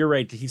 No, you're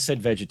right. He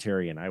said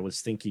vegetarian. I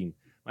was thinking.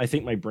 I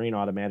think my brain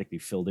automatically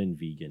filled in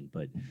vegan,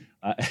 but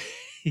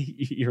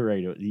you're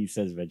right. He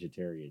says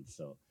vegetarian.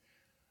 So,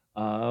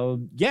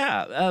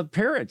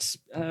 parents.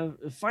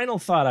 Final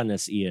thought on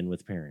this, Ian,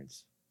 with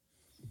parents.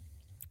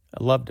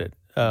 I loved it.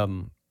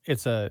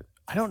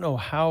 I don't know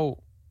how.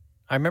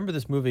 I remember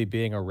this movie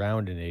being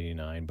around in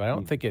 '89, but I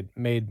don't think it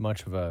made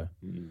much of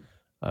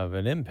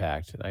an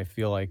impact. And I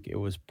feel like it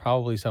was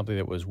probably something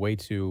that was way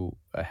too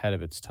ahead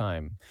of its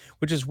time,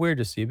 which is weird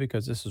to see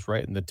because this is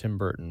right in the Tim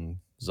Burton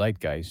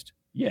zeitgeist.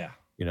 Yeah.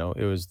 You know,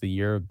 it was the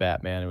year of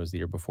Batman. It was the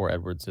year before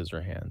Edward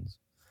Scissorhands.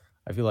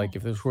 I feel like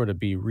if this were to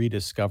be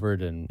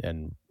rediscovered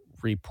and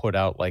re-put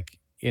out like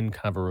in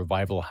kind of a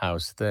revival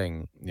house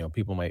thing, you know,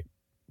 people might,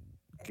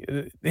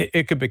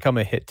 it could become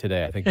a hit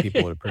today. I think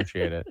people would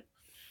appreciate it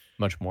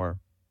much more.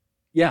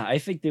 Yeah, I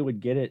think they would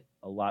get it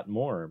a lot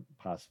more,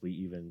 possibly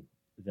even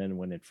than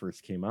when it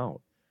first came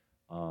out.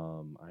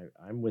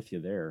 I'm with you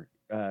there.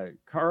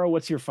 Cara,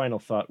 what's your final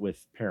thought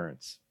with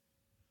Parents?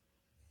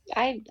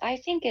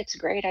 I think it's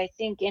great. I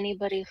think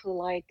anybody who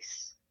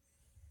likes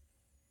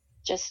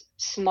just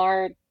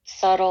smart,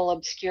 subtle,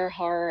 obscure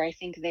horror, I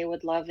think they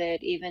would love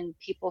it. Even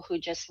people who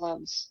just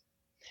loves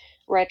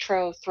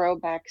retro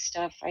throwback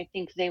stuff, I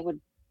think they would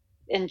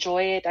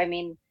enjoy it. I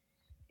mean,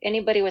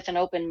 anybody with an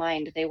open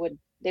mind, they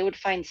would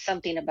find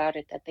something about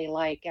it that they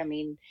like. I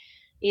mean,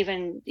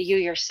 even you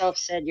yourself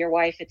said your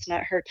wife, it's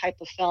not her type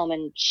of film,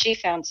 and she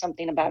found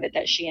something about it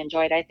that she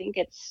enjoyed. I think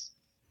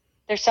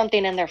there's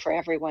something in there for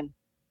everyone.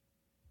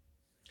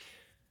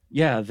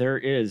 Yeah, there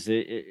is.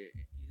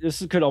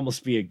 This could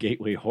almost be a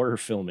gateway horror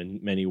film in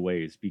many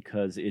ways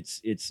because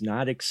it's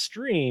not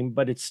extreme,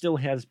 but it still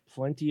has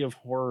plenty of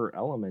horror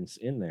elements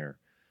in there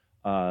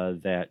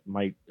that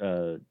might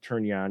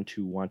turn you on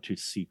to want to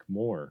seek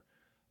more.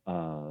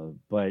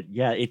 But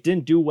yeah, it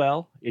didn't do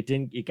well.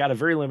 It got a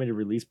very limited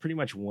release. Pretty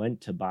much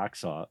went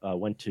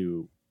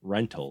to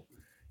rental.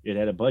 It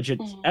had a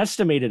budget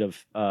estimated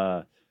of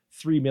 $3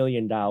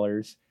 million,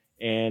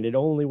 and it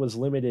only was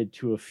limited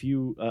to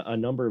a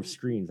number of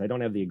screens. I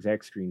don't have the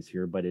exact screens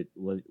here, but it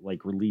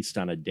like released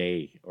on a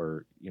day,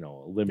 or a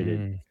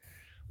limited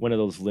one of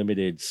those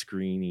limited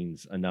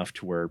screenings, enough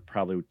to where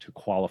probably to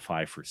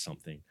qualify for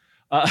something.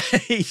 Or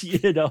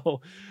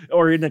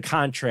in the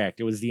contract.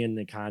 It was in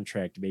the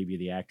contract, maybe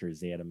the actors,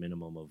 they had a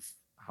minimum of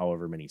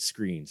however many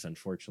screens,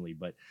 unfortunately.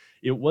 But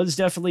it was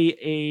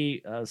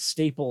definitely a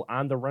staple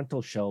on the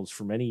rental shelves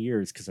for many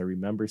years, because I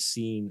remember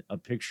seeing a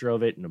picture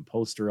of it and a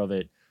poster of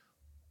it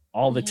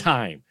all the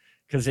time.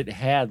 Because it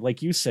had,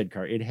 like you said,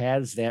 Car, it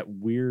has that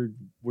weird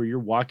where you're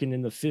walking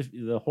in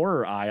the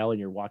horror aisle and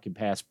you're walking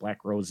past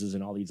Black Roses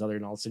and all these other,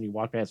 and all of a sudden you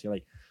walk past, you're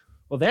like,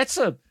 well, that's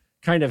a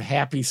kind of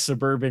happy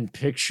suburban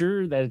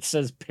picture that it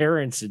says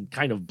Parents and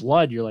kind of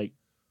blood. You're like,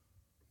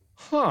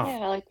 huh?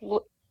 Yeah, like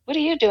what are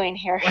you doing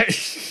here?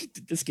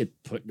 Did this get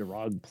put in the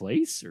wrong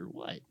place or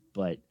what?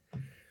 But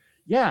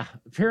yeah,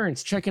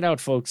 Parents, check it out,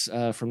 folks.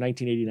 From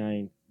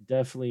 1989,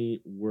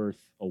 definitely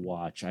worth a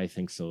watch. I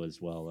think so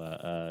as well.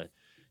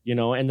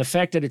 And the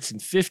fact that it's in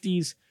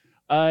 50s.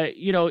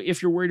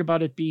 If you're worried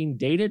about it being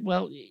dated,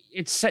 well,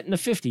 it's set in the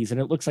 50s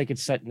and it looks like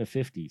it's set in the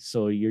 50s.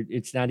 So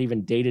it's not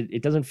even dated.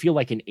 It doesn't feel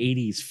like an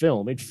 80s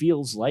film. It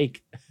feels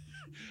like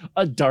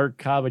a dark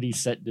comedy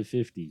set in the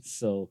 50s.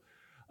 So,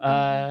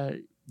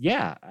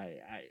 yeah,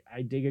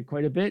 I dig it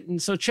quite a bit.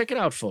 And so check it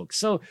out, folks.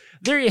 So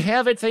there you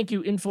have it. Thank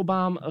you,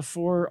 Infobomb,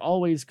 for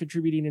always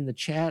contributing in the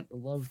chat.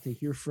 Love to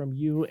hear from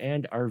you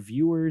and our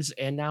viewers.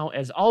 And now,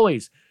 as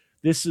always,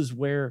 this is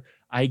where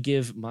I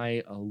give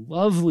my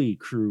lovely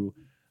crew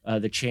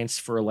the chance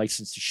for a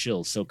license to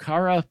shill. So,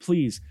 Cara,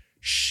 please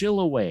shill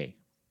away.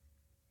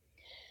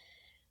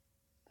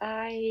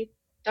 I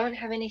don't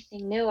have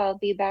anything new. I'll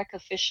be back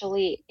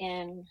officially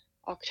in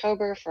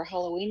October for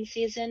Halloween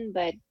season,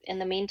 but in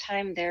the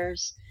meantime,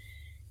 there's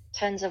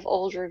tons of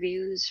old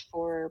reviews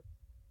for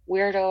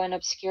weirdo and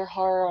obscure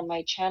horror on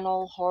my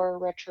channel, Horror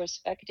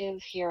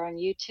Retrospective, here on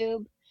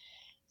YouTube.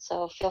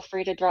 So feel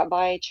free to drop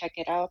by, check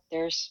it out.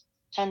 There's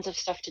tons of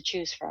stuff to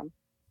choose from.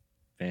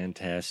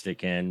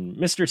 Fantastic. And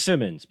Mr.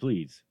 Simmons,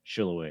 please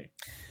shill away.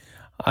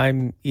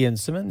 I'm Ian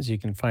Simmons. You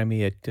can find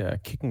me at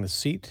Kicking the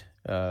Seat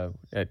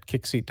at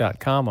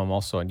kickseat.com. I'm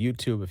also on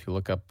YouTube. If you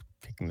look up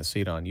Kicking the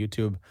Seat on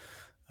YouTube,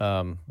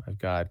 I've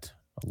got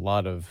a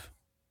lot of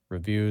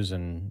reviews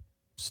and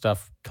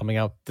stuff coming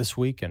out this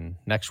week and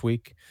next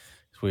week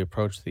as we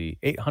approach the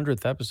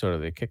 800th episode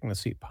of the Kicking the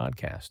Seat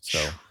podcast.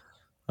 So,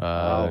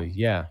 Wow.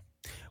 Yeah.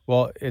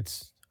 Well,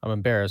 I'm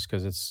embarrassed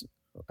because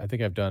I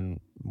think I've done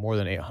more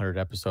than 800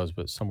 episodes,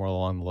 but somewhere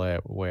along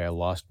the way I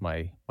lost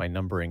my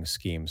numbering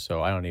scheme,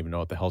 so I don't even know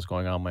what the hell's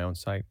going on my own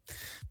site.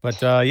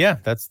 But yeah,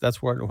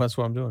 that's what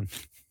I'm doing.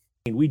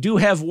 We do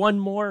have one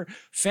more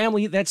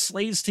Family That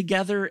Slays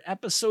Together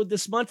episode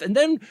this month, and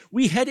then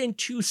we head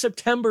into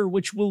September,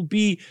 which will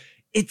be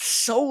It's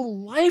So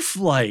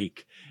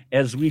Lifelike,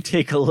 as we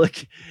take a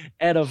look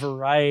at a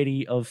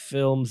variety of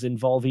films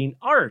involving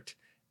art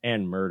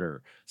and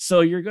murder. So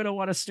you're going to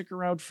want to stick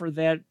around for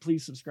that.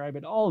 Please subscribe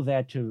and all of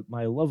that to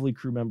my lovely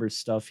crew members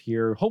stuff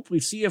here.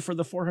 Hopefully see you for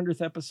the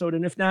 400th episode.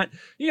 And if not,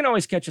 you can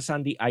always catch us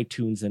on the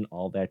iTunes and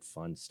all that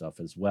fun stuff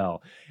as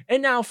well.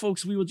 And now,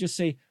 folks, we will just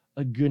say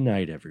a good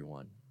night,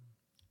 everyone.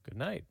 Good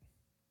night.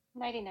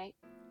 Nighty night.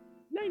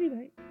 Nighty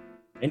night.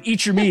 And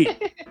eat your meat.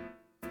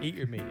 Eat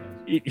your meat.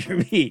 Yes. Eat your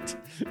meat.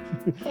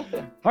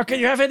 How can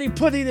you have any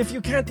pudding if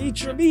you can't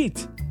eat your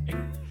meat?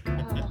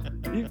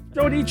 You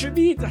don't eat your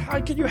meat. How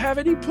can you have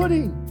any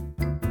pudding?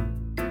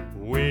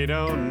 We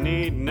don't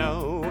need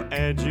no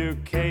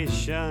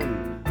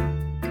education.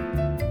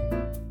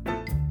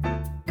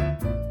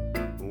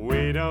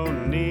 We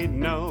don't need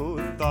no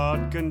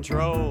thought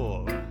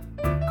control.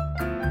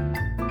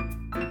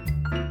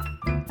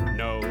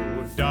 No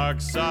dark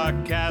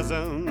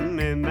sarcasm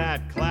in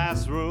that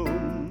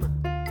classroom.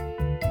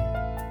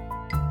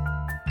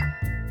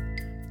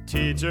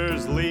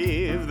 Teachers,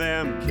 leave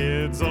them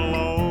kids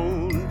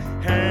alone.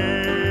 Hey,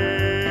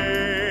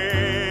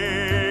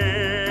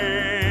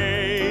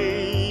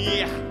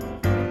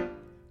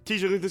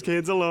 teacher, leave these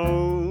kids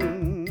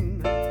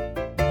alone.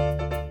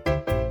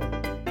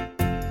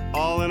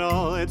 All in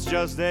all, it's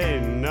just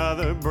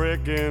another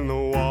brick in the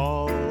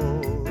wall.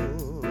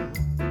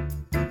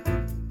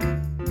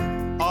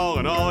 All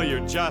in all,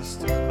 you're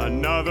just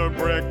another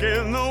brick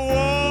in the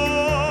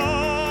wall.